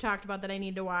HBO that we've talked about that I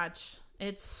need to watch?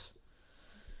 It's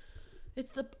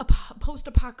the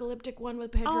post-apocalyptic one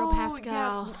with Pedro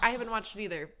Pascal. Yes. I haven't watched it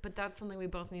either, but that's something we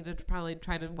both need to probably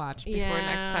try to watch before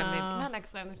next time. Maybe not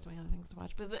next time. There's so many other things to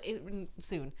watch, but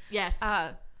soon. Yes.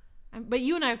 But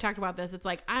you and I have talked about this. It's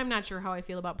I'm not sure how I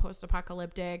feel about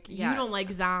post-apocalyptic. Yeah. You don't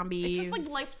like zombies. It's just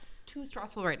life's too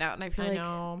stressful right now, and I feel I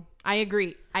know. I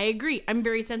agree. I'm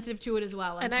very sensitive to it as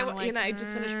well. I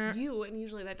just finished You, and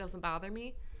usually that doesn't bother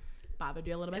me. Bothered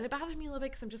you a little bit? And it bothered me a little bit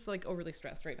because I'm just overly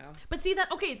stressed right now. But see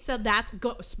that, okay, so that's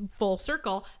full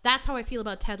circle. That's how I feel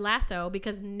about Ted Lasso,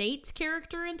 because Nate's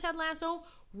character in Ted Lasso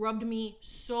rubbed me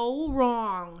so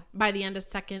wrong by the end of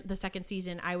the second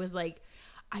season. I was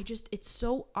it's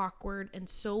so awkward and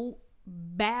so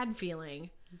bad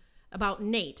feeling about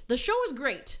Nate. The show is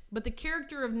great, but the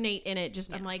character of Nate in it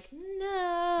I'm no.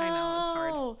 I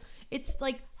know, it's hard.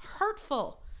 It's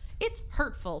hurtful. It's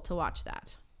hurtful to watch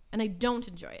that, and I don't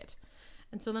enjoy it.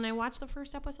 And so then I watched the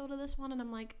first episode of this one, and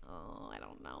I'm I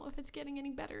don't know if it's getting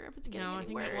any better, if it's getting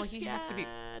any worse. He has to be.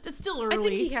 It's still early. I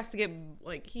think he has to get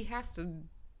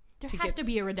There has to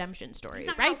be a redemption story, he's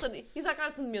not right? He's not going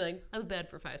to be I was bad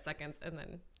for 5 seconds, and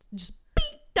then just beep,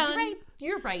 done.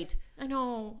 You're right. I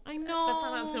know. That's not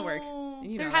how it's going to work.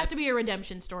 There has to be a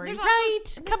redemption story, there's right?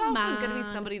 There's also going to be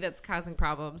somebody that's causing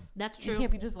problems. That's true. You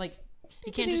can't be just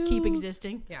you can't just keep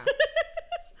existing. Yeah.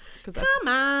 Come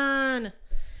on.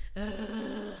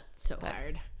 So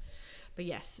hard. But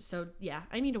yes, so yeah,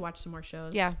 I need to watch some more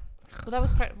shows. Yeah.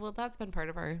 Well, that's been part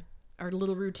of our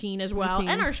little routine as well,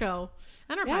 and our show,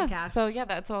 and our podcast. So yeah,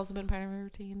 that's also been part of our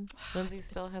routine. Lindsay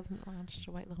still hasn't watched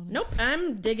White Lotus. Nope,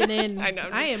 I'm digging in. I know.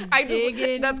 I am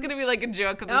digging. That's gonna be a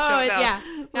joke of the show now. Yeah.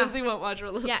 Lindsay won't watch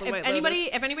White Lotus. Yeah,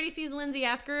 if anybody sees Lindsay,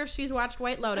 ask her if she's watched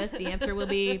White Lotus. The answer will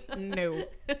be no.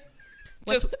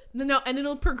 And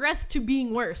it'll progress to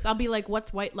being worse. I'll be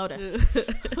what's White Lotus?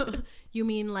 You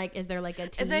mean is there a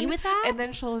tea with that? And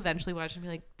then she'll eventually watch and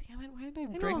be damn it, why did I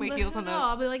drag my heels on this?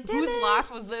 I'll be damn whose it.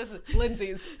 loss was this?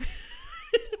 Lindsay's.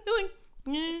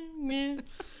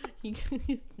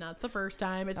 It's not the first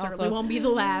time. It Also- certainly won't be the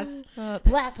last. The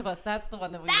Last of Us. That's the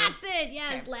one that we. That's it.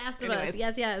 Yes, Okay. Last of Anyways.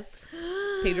 Us. Yes.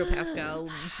 Pedro Pascal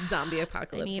zombie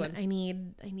apocalypse one. I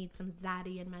need some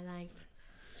daddy in my life.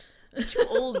 Too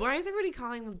old. Why is everybody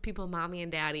calling people mommy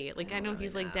and daddy? Like, I know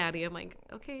he's like daddy. I'm like,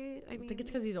 okay. I mean, I think it's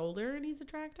because he's older and he's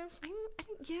attractive.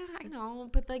 I know,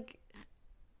 but like,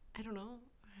 I don't know.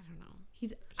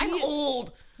 I'm He-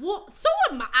 old. Well, so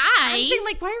am I. I'm saying,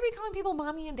 like, why are we calling people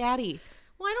mommy and daddy?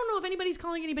 Well, I don't know if anybody's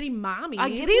calling anybody mommy.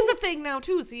 It is a thing now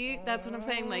too. See, that's what I'm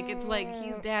saying. Like, it's like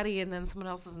he's daddy and then someone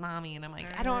else is mommy, and I'm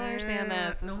like, I don't understand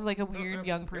this. This is like a weird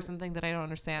young person thing that I don't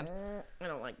understand. I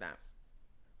don't like that.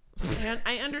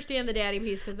 I understand the daddy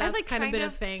piece because that's like, kind of been a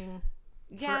kind of- thing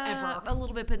Yeah, forever. a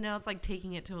little bit, but now it's like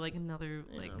taking it to like another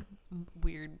like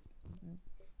weird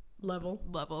level.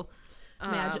 level.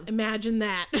 Imagine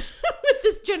that with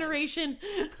this generation.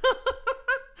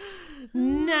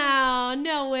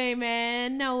 No way,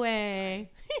 man. No way.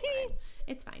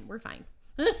 It's fine. We're fine.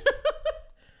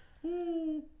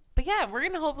 But yeah, we're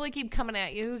gonna hopefully keep coming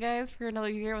at you guys for another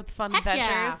year with fun Heck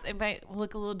adventures. yeah. It might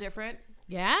look a little different.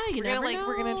 Yeah, We're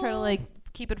gonna try to like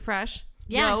keep it fresh.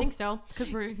 Yeah, I think so.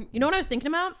 Because we're You know what I was thinking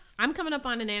about? I'm coming up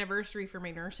on an anniversary for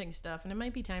my nursing stuff, and it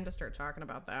might be time to start talking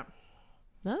about that.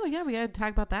 oh yeah, we gotta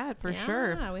talk about that for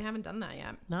sure. Yeah, we haven't done that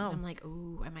yet. No. And I'm like,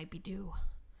 ooh, I might be due.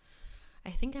 I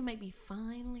think I might be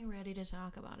finally ready to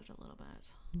talk about it a little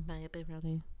bit. Might be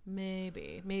ready.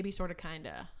 Maybe, sort of, kind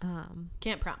of.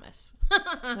 Can't promise.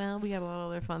 Well, we got a lot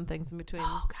of other fun things in between.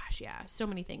 Oh gosh, yeah, so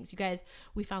many things. You guys,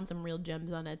 we found some real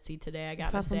gems on Etsy today. I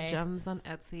gotta Found say. some gems on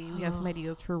Etsy. We have some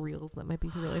ideas for reels that might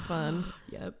be really fun.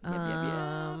 Yep. We're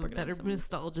gonna That have are some-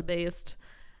 nostalgia based.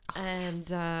 And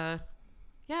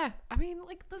yeah, I mean,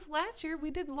 like this last year, we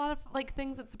did a lot of like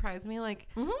things that surprised me. Like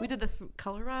we did the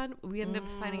color run. We ended up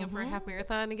signing up for a half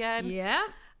marathon again. Yeah.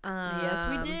 Yes,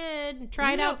 we did.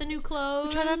 Tried out the new clothes.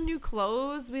 We tried out new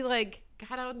clothes. We like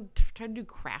got out and tried to do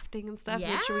crafting and stuff.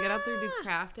 Make sure we got out there to do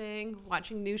crafting,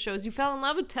 watching new shows. You fell in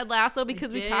love with Ted Lasso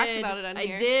because we talked about it on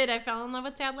here. I did. I fell in love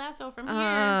with Ted Lasso from here. Yeah,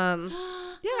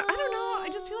 I don't know. I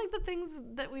just feel like the things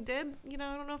that we did, I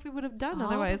don't know if we would have done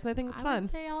otherwise. I think it's I fun.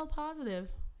 would say all positive.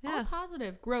 Yeah. All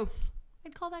positive. Growth.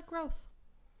 I'd call that growth.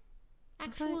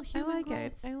 Actual human I like growth.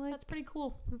 it. I like, That's pretty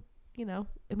cool.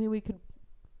 I mean, we could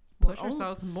push Well,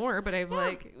 ourselves more, but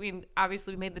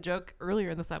obviously we made the joke earlier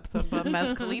in this episode about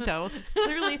Mezcalito.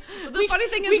 Clearly, the funny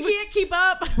thing is we can't keep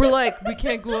up. we're like, we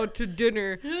can't go out to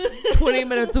dinner 20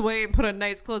 minutes away and put on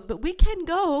nice clothes, but we can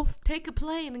go take a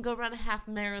plane and go run a half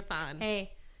marathon.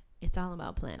 Hey, it's all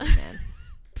about planning, man.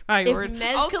 Priority. If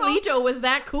Mezcalito was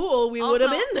that cool, we would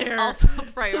have been there. Also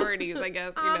priorities, I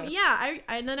guess. Yeah,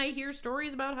 and then I hear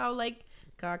stories about how like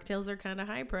cocktails are kind of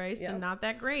high priced and not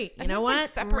that great. You know what? Like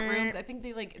separate rooms. I think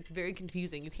it's very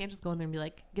confusing. You can't just go in there and be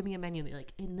like, give me a menu. They're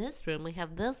like, in this room we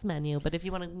have this menu, but if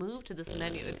you want to move to this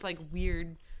menu, it's like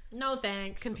weird. No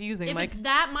thanks. Confusing. If like it's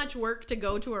that much work to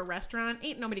go to a restaurant,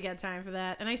 ain't nobody got time for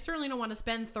that. And I certainly don't want to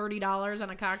spend $30 on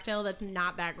a cocktail that's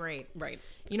not that great. right.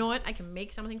 You know what? I can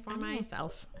make something for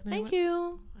myself. know Thank what-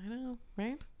 you. I know,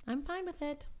 right? I'm fine with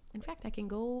it. In fact, I can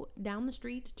go down the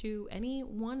street to any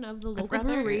one of the I'd local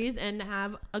rather- breweries and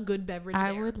have a good beverage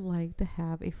I there. would like to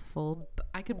have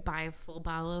I could buy a full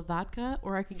bottle of vodka,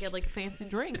 or I could get like a fancy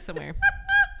drink somewhere.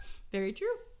 Very true.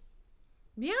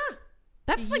 Yeah.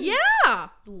 That's like, Yeah.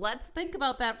 let's think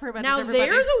about that for a minute. Now everybody.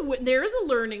 there's a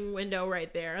learning window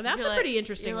right there. That's You're a like- pretty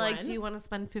interesting you're like, one. do you want to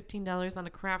spend $15 on a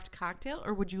craft cocktail,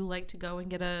 or would you like to go and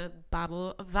get a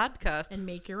bottle of vodka and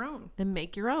make your own. and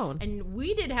make your own? And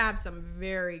we did have some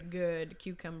very good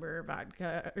cucumber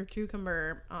vodka or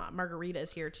cucumber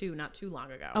margaritas here too, not too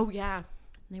long ago. Oh yeah,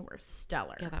 They were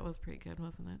stellar. yeah, that was pretty good,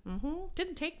 wasn't it?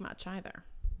 Didn't take much either.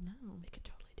 No, We could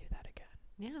totally do that again.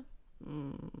 yeah.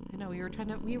 I know we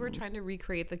were trying to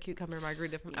recreate the cucumber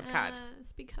margarita from Epcot.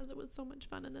 Yes, because it was so much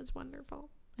fun and it's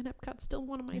wonderful. And Epcot's still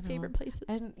one of my I know. favorite places.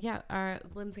 And yeah,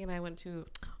 Lindsay and I went to.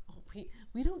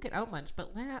 We don't get out much,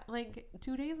 but like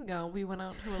 2 days ago, we went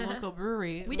out to a local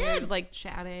brewery. We were, did. like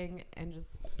chatting and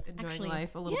just enjoying Actually,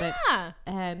 life a little bit. Yeah.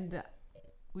 And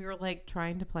we were like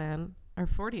trying to plan our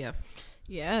 40th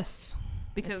Yes.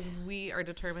 because we are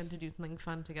determined to do something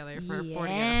fun together for our 40th.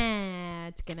 Yeah,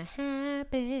 it's gonna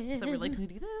happen. So we're like, do we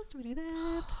do this? Do we do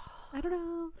that? I don't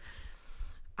know.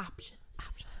 options.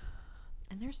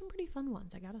 And there's some pretty fun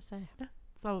ones, I gotta say.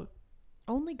 So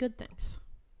Only good things.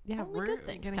 yeah, Only we're good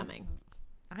things getting, coming.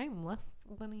 I'm less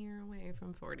than a year away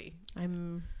from 40.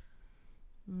 I'm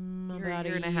You're about a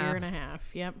year and a half.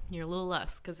 Yep. You're a little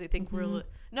less because I think we're.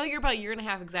 No, you're about a year and a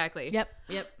half exactly. Yep.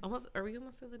 Almost. Are we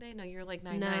almost to the day? No, you're like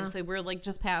 9-9. No. So we're like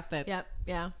just past it. Yep.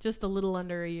 Yeah. Just a little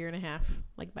under a year and a half,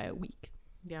 like by a week.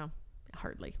 Yeah.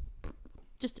 Hardly.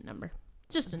 Just a number.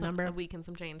 Just a number. A week and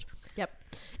some change. Yep.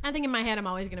 I think in my head I'm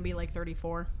always going to be like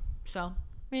 34. So,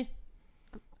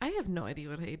 I have no idea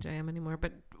what age I am anymore,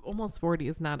 but almost 40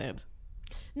 is not it.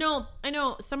 No, I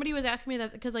know. Somebody was asking me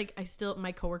that because like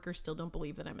my coworkers still don't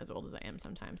believe that I'm as old as I am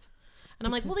sometimes. And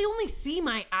I'm like, well, they only see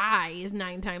my eyes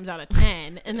 9 times out of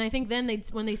 10. And I think then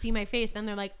when they see my face, then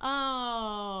they're like,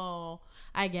 oh,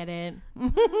 I get it.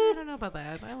 I don't know about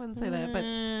that. I wouldn't say that.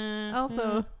 But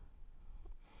also,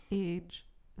 age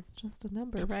is just a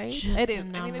number, right? It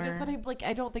is. I mean, it is what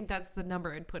I don't think that's the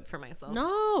number I'd put for myself.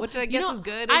 No. Which I guess is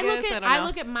good. I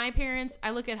look at my parents.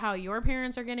 I look at how your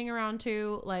parents are getting around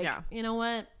too. Like, you know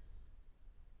what?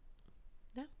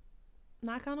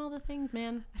 Knock on all the things,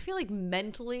 man. I feel like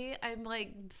mentally I'm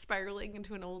like spiraling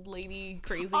into an old lady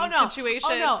crazy Oh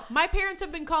situation. no. My parents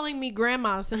have been calling me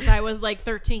grandma since I was like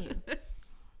 13.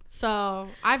 So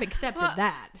I've accepted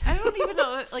that. I don't even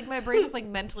know. Like my brain is like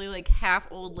mentally like half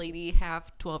old lady,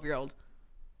 half 12-year-old.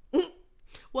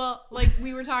 Well, like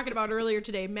we were talking about earlier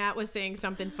today, Matt was saying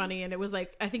something funny, and it was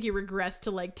like, I think he regressed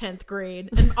to like 10th grade,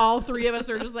 and all 3 of us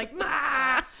are just like,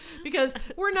 nah, because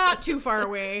we're not too far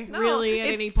away, really, at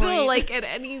any point. Still, like, at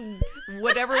any,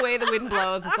 whatever way the wind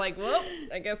blows, it's like, well,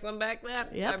 I guess I'm back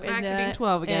I'm back to being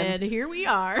 12 again. And here we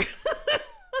are.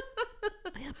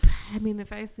 Yep. I mean,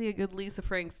 if I see a good Lisa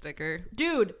Frank sticker.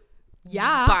 Dude,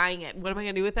 yeah. Buying it. What am I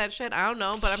going to do with that shit? I don't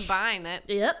know, but I'm buying it.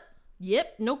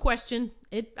 Yep, no question.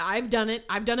 I've done it.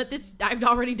 I've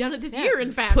already done it this year,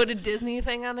 in fact. Put a Disney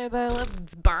thing on there that I love.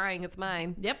 It's buying. It's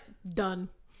mine. Yep, done.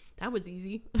 That was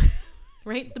easy.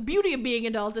 Right? The beauty of being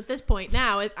adult at this point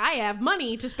now is I have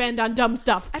money to spend on dumb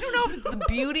stuff. I don't know if it's the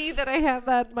beauty that I have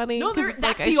that money. No, that's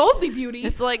like the only beauty.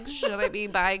 It's like, should I be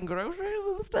buying groceries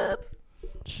instead?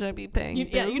 Should I be paying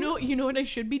bills? You know what I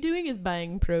should be doing is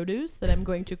buying produce that I'm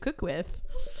going to cook with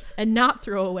and not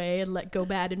throw away and let go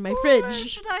bad in my fridge.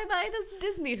 Should I buy this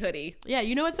Disney hoodie? Yeah,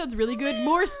 you know what sounds really good?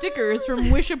 More stickers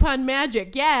from Wish Upon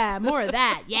Magic. Yeah, more of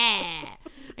that. Yeah.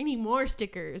 I need more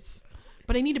stickers.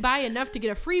 But I need to buy enough to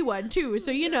get a free one too, so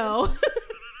you know.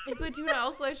 But you know what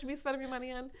else I should be spending my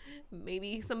money on?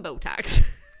 Maybe some Botox.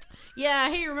 Yeah,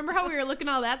 hey, remember how we were looking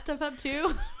all that stuff up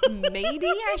too? Maybe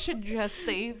I should just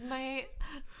save my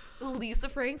Lisa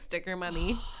Frank sticker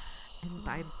money and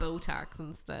buy Botox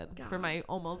instead for my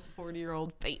almost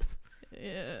 40-year-old face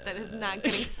that is not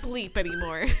getting sleep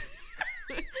anymore.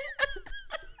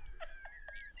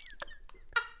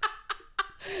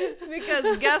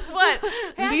 Because guess what?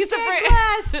 Lisa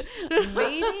Frank.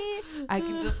 Maybe I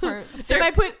can just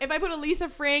if I put a Lisa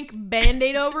Frank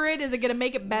Band-Aid over it, is it gonna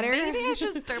make it better? Maybe I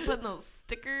should start putting those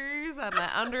stickers on my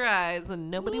under eyes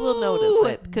and nobody will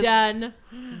notice it. Done.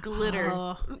 Glitter.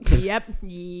 Oh, yep.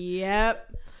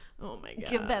 Oh my god.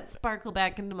 Give that sparkle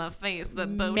back into my face. That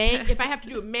Botox. If I have to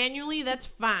do it manually, that's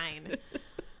fine.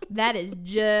 That is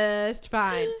just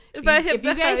fine. If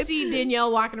you guys see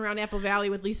Danielle walking around Apple Valley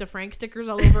with Lisa Frank stickers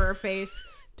all over her face,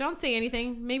 don't say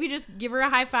anything. Maybe just give her a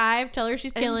high five. Tell her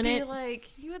she's killing it. Like,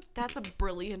 that's a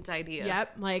brilliant idea.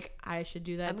 Yep. Like, I should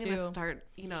do that too. I'm going to start,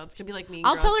 it's going to be like me.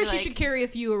 I'll tell her she should carry a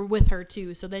few with her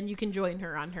too, so then you can join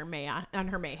her on her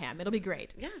mayhem. It'll be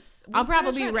great. Yeah. I'll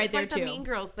probably be right it's there like too. The Mean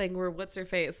Girls thing where what's her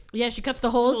face? Yeah, she cuts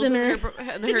the holes in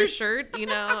her shirt,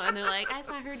 and they're like, I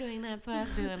saw her doing that, so I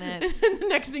was doing it. And the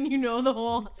next thing you know, the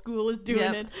whole school is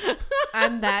doing it.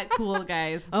 I'm that cool,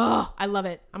 guys. Oh, I love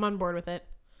it. I'm on board with it.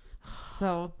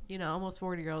 So, almost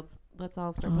 40-year-olds, let's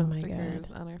all start putting stickers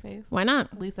on our face. Why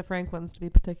not? Lisa Frank wants to be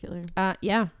particular.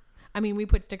 Yeah. I mean, we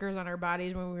put stickers on our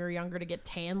bodies when we were younger to get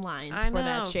tan lines for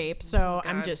that shape. So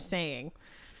I'm just saying.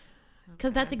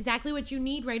 Because that's exactly what you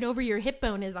need right over your hip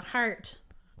bone is a heart.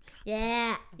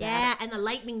 Yeah. And a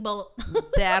lightning bolt.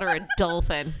 That or a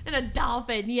dolphin. And a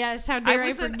dolphin. Yes. How dare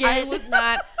I forget?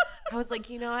 I was like,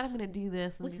 you know what? I'm going to do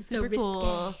this and be super so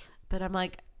cool. But I'm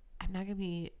like, I'm not going to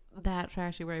be that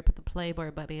trashy where I put the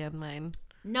Playboy buddy on mine.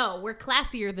 No, we're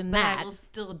classier than but that. I will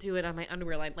still do it on my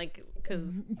underwear line,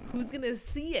 because who's gonna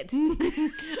see it?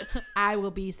 I will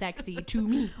be sexy to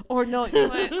me, or no, you know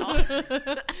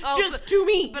what? Just to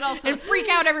me, but also and freak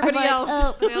out everybody else.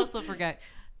 I also forgot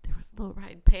there was low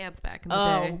ride pants back in the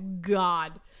day. Oh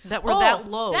God, that were that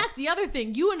low. That's the other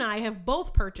thing. You and I have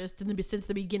both purchased since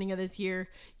the beginning of this year.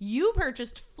 You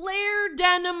purchased flare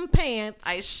denim pants.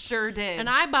 I sure did, and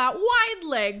I bought wide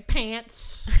leg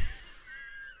pants.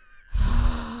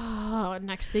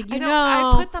 Next thing you know,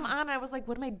 I put them on. I was like,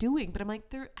 "What am I doing?" But I'm like,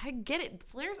 I get it.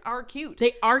 Flares are cute.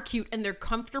 They are cute, and they're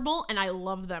comfortable, and I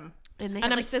love them. And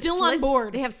I'm still on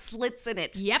board. They have slits in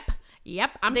it. Yep.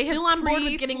 I'm still on board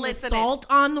with getting the salt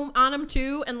on them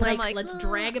too, and like let's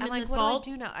drag them in the salt. What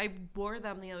do I do now? I wore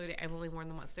them the other day. I've only worn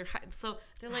them once. They're high, so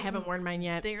they're like. I haven't worn mine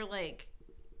yet. They're like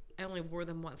I only wore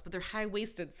them once, but they're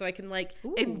high-waisted, so I can like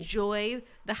Ooh. enjoy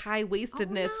the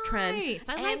high-waistedness trend. Nice.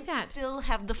 I like and that. still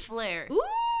have the flare.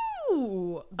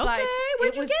 Ooh. But Okay.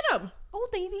 Where'd it you was get them? Old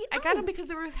Navy. I got them because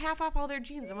there was half off all their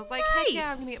jeans. I was like, heck yeah, I'm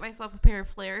Nice. gonna get myself a pair of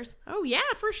flares. Oh yeah,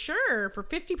 for sure. For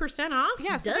 50% off.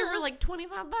 Yeah, so they Duh. were like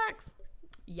 $25.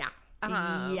 Yeah.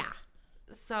 Um, yeah.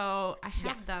 So I had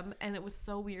Yeah. them, and it was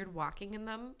so weird walking in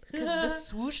them because the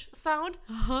swoosh sound.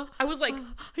 Uh-huh. I was like,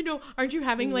 I know. Aren't you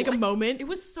having like a "What?" moment? It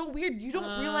was so weird. You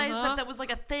don't realize Uh-huh. that was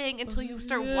like a thing until you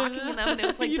start walking in them, and it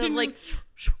was like You the didn't- like,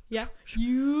 Yeah.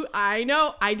 I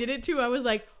know. I did it too. I was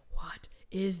like, what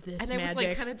is this and magic? I was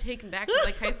like kind of taken back to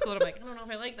like high school. And I'm like, I don't know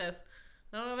if I like this.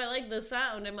 I don't know if I like the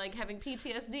sound. I'm like having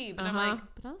PTSD, but I'm Uh-huh. like,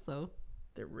 but also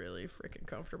They're really freaking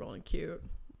comfortable and cute.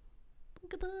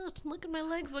 look at that. Look at my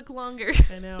legs look longer.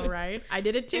 I know, right? I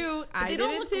did it too. But I they did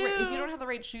don't it look too. great. If you don't have the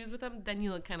right shoes with them, then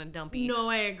you look kind of dumpy. No,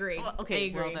 I agree. Well, I okay,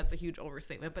 agree. well that's a huge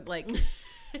overstatement, but like,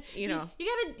 you know.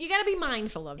 you gotta be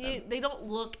mindful of them. They don't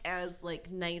look as like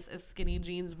nice as skinny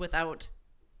jeans without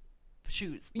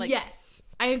shoes. Like, yes,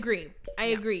 I agree. I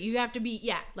agree. You have to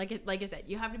be like I said.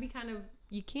 You have to be kind of.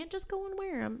 You can't just go and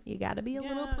wear them. You got to be a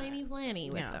little Yeah. planny flanny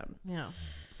with them. Yeah.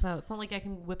 So it's not like I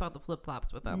can whip out the flip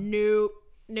flops with them. Nope.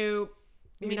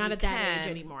 You're mean, not you at that age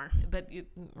can. anymore. But you,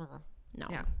 No.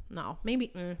 Yeah. No.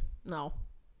 Maybe. No.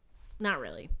 Not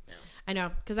really. No. I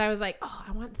know, because I was like, oh,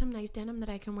 I want some nice denim that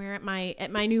I can wear at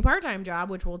my new part-time job,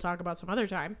 which we'll talk about some other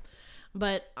time.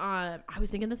 But I was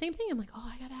thinking the same thing. I'm like, oh,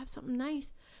 I gotta have something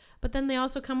nice. But then they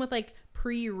also come with like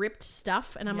pre-ripped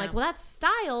stuff, and I'm Yeah. like, well, that's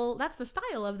style. That's the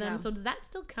style of them. Yeah. So does that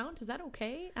still count? Is that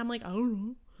okay? I'm like, I don't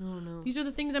know. oh no. These are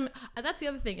the things I'm. That's the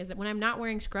other thing is that when I'm not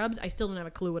wearing scrubs, I still don't have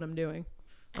a clue what I'm doing.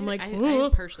 I'm like, I "Huh?"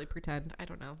 partially pretend. I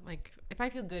don't know. Like, if I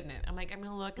feel good in it, I'm like, I'm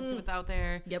gonna look and see what's out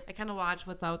there. Yep. I kind of watch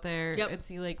what's out there Yep. and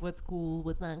see like what's cool,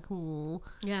 what's not cool,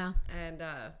 Yeah. and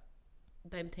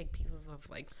then take pieces of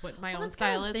like what my Well, own that's kind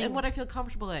of style is thing. and what I feel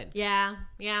comfortable in. Yeah,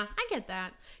 I get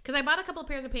that. Because I bought a couple of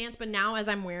pairs of pants, but now as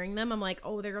I'm wearing them, I'm like,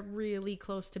 oh, they're really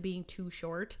close to being too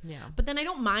short. Yeah. But then I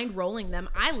don't mind rolling them.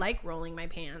 I like rolling my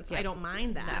pants. Yeah. I don't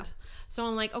mind that. No. So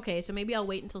I'm like, okay, so maybe I'll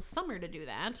wait until summer to do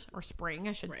that, or spring,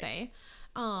 I should Right. say.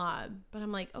 But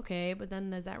I'm like, okay, but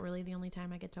then is that really the only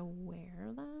time I get to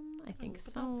wear them? I think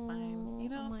But so. that's fine. You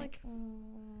know, I'm it's like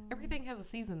everything has a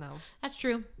season though. that's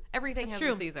true. Everything That's has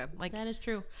true. a season. Like That is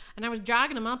true. And I was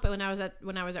jogging them up when I was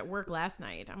at work last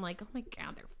night. I'm like, oh my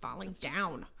god, they're falling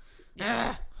down.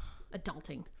 yeah. Ugh.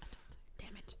 Adulting.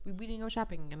 Damn it. we didn't go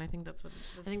shopping, and I think that's what.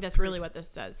 I think that's really what this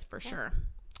says for sure.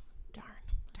 Darn,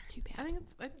 that's too bad. I think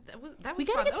it's that was We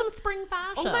gotta fun. get That some was- spring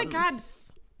fashion. Oh my god,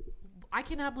 I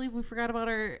cannot believe we forgot about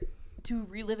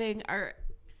reliving our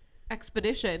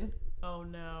expedition Oh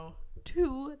no.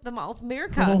 to the Mall of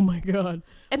America Oh my god.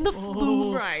 and the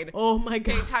flume ride. Oh my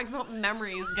Okay, god. talking about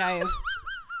memories, guys.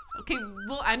 Okay,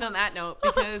 we'll end on that note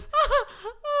because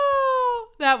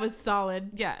That was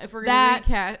solid. yeah, if we're That-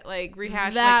 gonna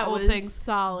rehash That like old was things,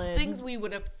 solid. things we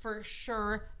would have for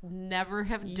sure never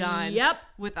have done Yep.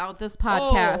 without this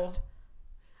podcast Oh.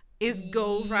 is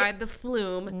go ride the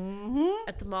flume Mm-hmm.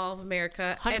 at the Mall of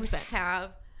America 100%. and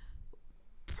have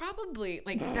probably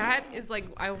like that is like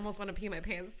I almost want to pee my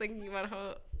pants thinking about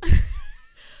how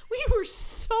We were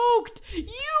soaked.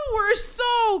 You were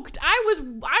soaked. I was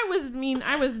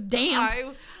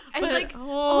damp. I But, like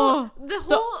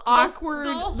the awkward,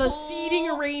 the seating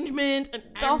whole- arrangement, and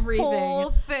the everything. whole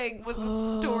thing was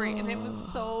a story, and it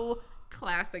was so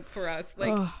classic for us.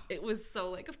 Like Ugh. it was so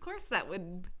like, of course that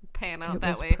would pan out It that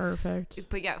was way. perfect.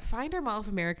 But yeah, find our Mall of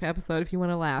America episode if you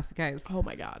want to laugh, guys. Oh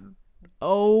my god.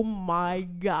 Oh my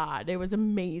god. It was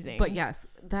amazing. But yes,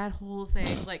 that whole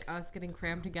thing, like us getting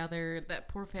crammed together, that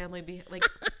poor family, behind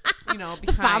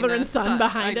the father and us, son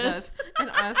behind us. and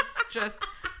us just,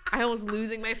 I was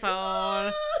losing my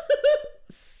phone,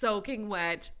 soaking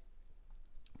wet.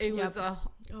 It was a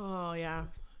Oh yeah.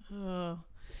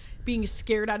 Being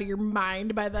scared out of your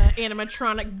mind by the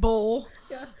animatronic bull.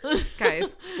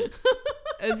 guys.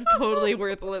 It's totally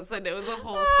worth a listen. It was a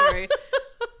whole story.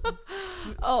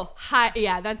 Oh,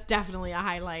 yeah, that's definitely a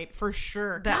highlight for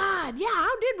sure. God, yeah,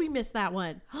 how did we miss that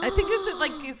one? I think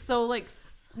it's so like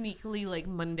sneakily like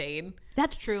mundane.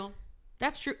 That's true.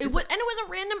 That's true. It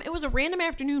was a random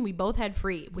afternoon. We both had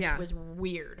free, which Yeah. was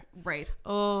weird. Right.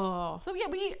 Oh, So yeah,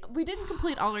 we didn't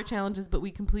complete all our challenges, but we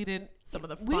completed some of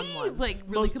the fun ones. like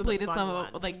really Most of the completed fun some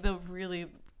ones. of like the really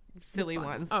silly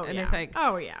ones. Oh and yeah. I think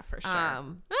Oh yeah, for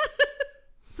sure.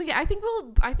 so yeah, I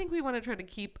think we want to try to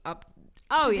keep up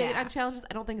Oh to date yeah. on challenges.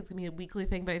 I don't think it's gonna be a weekly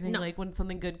thing, but I think No. like when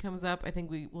something good comes up, I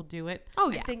think we will do it. Oh,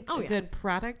 yeah. I think Oh, a yeah. good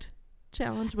product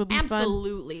challenge will be fun.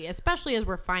 Absolutely, especially as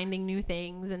we're finding new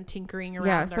things and tinkering around.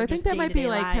 Yeah, so I think that might be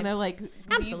like kind of like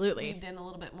absolutely weaved in a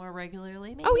little bit more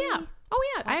regularly. Maybe. Oh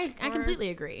yeah, I completely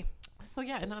agree. So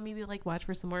yeah, and now maybe like watch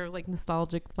for some more like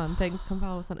nostalgic fun things. Come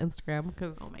follow us on Instagram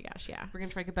because oh my gosh, yeah, we're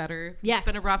gonna try to get better. Yes, it's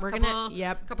been a rough couple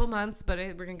couple months, but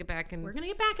we're gonna get back and we're gonna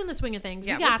get back in the swing of things.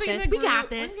 Yeah, we got this. We got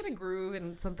this. We're gonna groove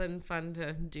and something fun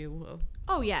to do. We'll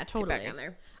oh yeah, totally. get back on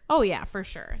there. Oh yeah, for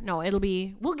sure. No,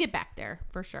 we'll get back there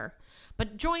for sure.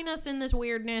 But join us in this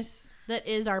weirdness that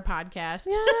is our podcast.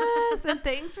 Yes, and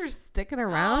thanks for sticking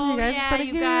around, you guys. Yeah, it's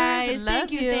been you guys.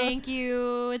 Thank you. Thank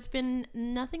you. It's been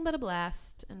nothing but a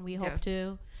blast, and we hope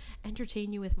to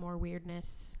entertain you with more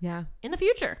weirdness. Yeah. In the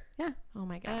future. Yeah. Oh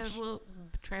my gosh. We'll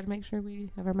try to make sure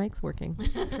we have our mics working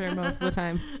for most of the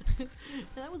time.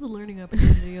 That was a learning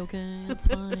opportunity, okay? It's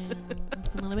fine.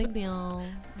 It's not a big deal.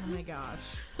 Oh my gosh.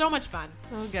 So much fun.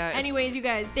 Oh gosh. Anyways, you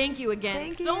guys, thank you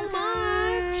again so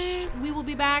much. We will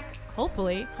be back,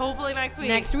 hopefully next week.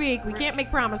 Next week. We can't make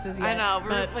promises yet. I know.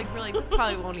 We're like, this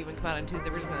probably won't even come out on Tuesday.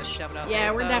 We're just going to shove it out yeah,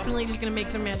 there. we're definitely just going to make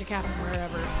some magic happen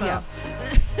wherever. So, Yeah.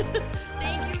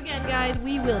 thank you again, guys.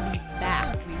 We will be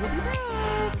back. We will be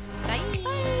back.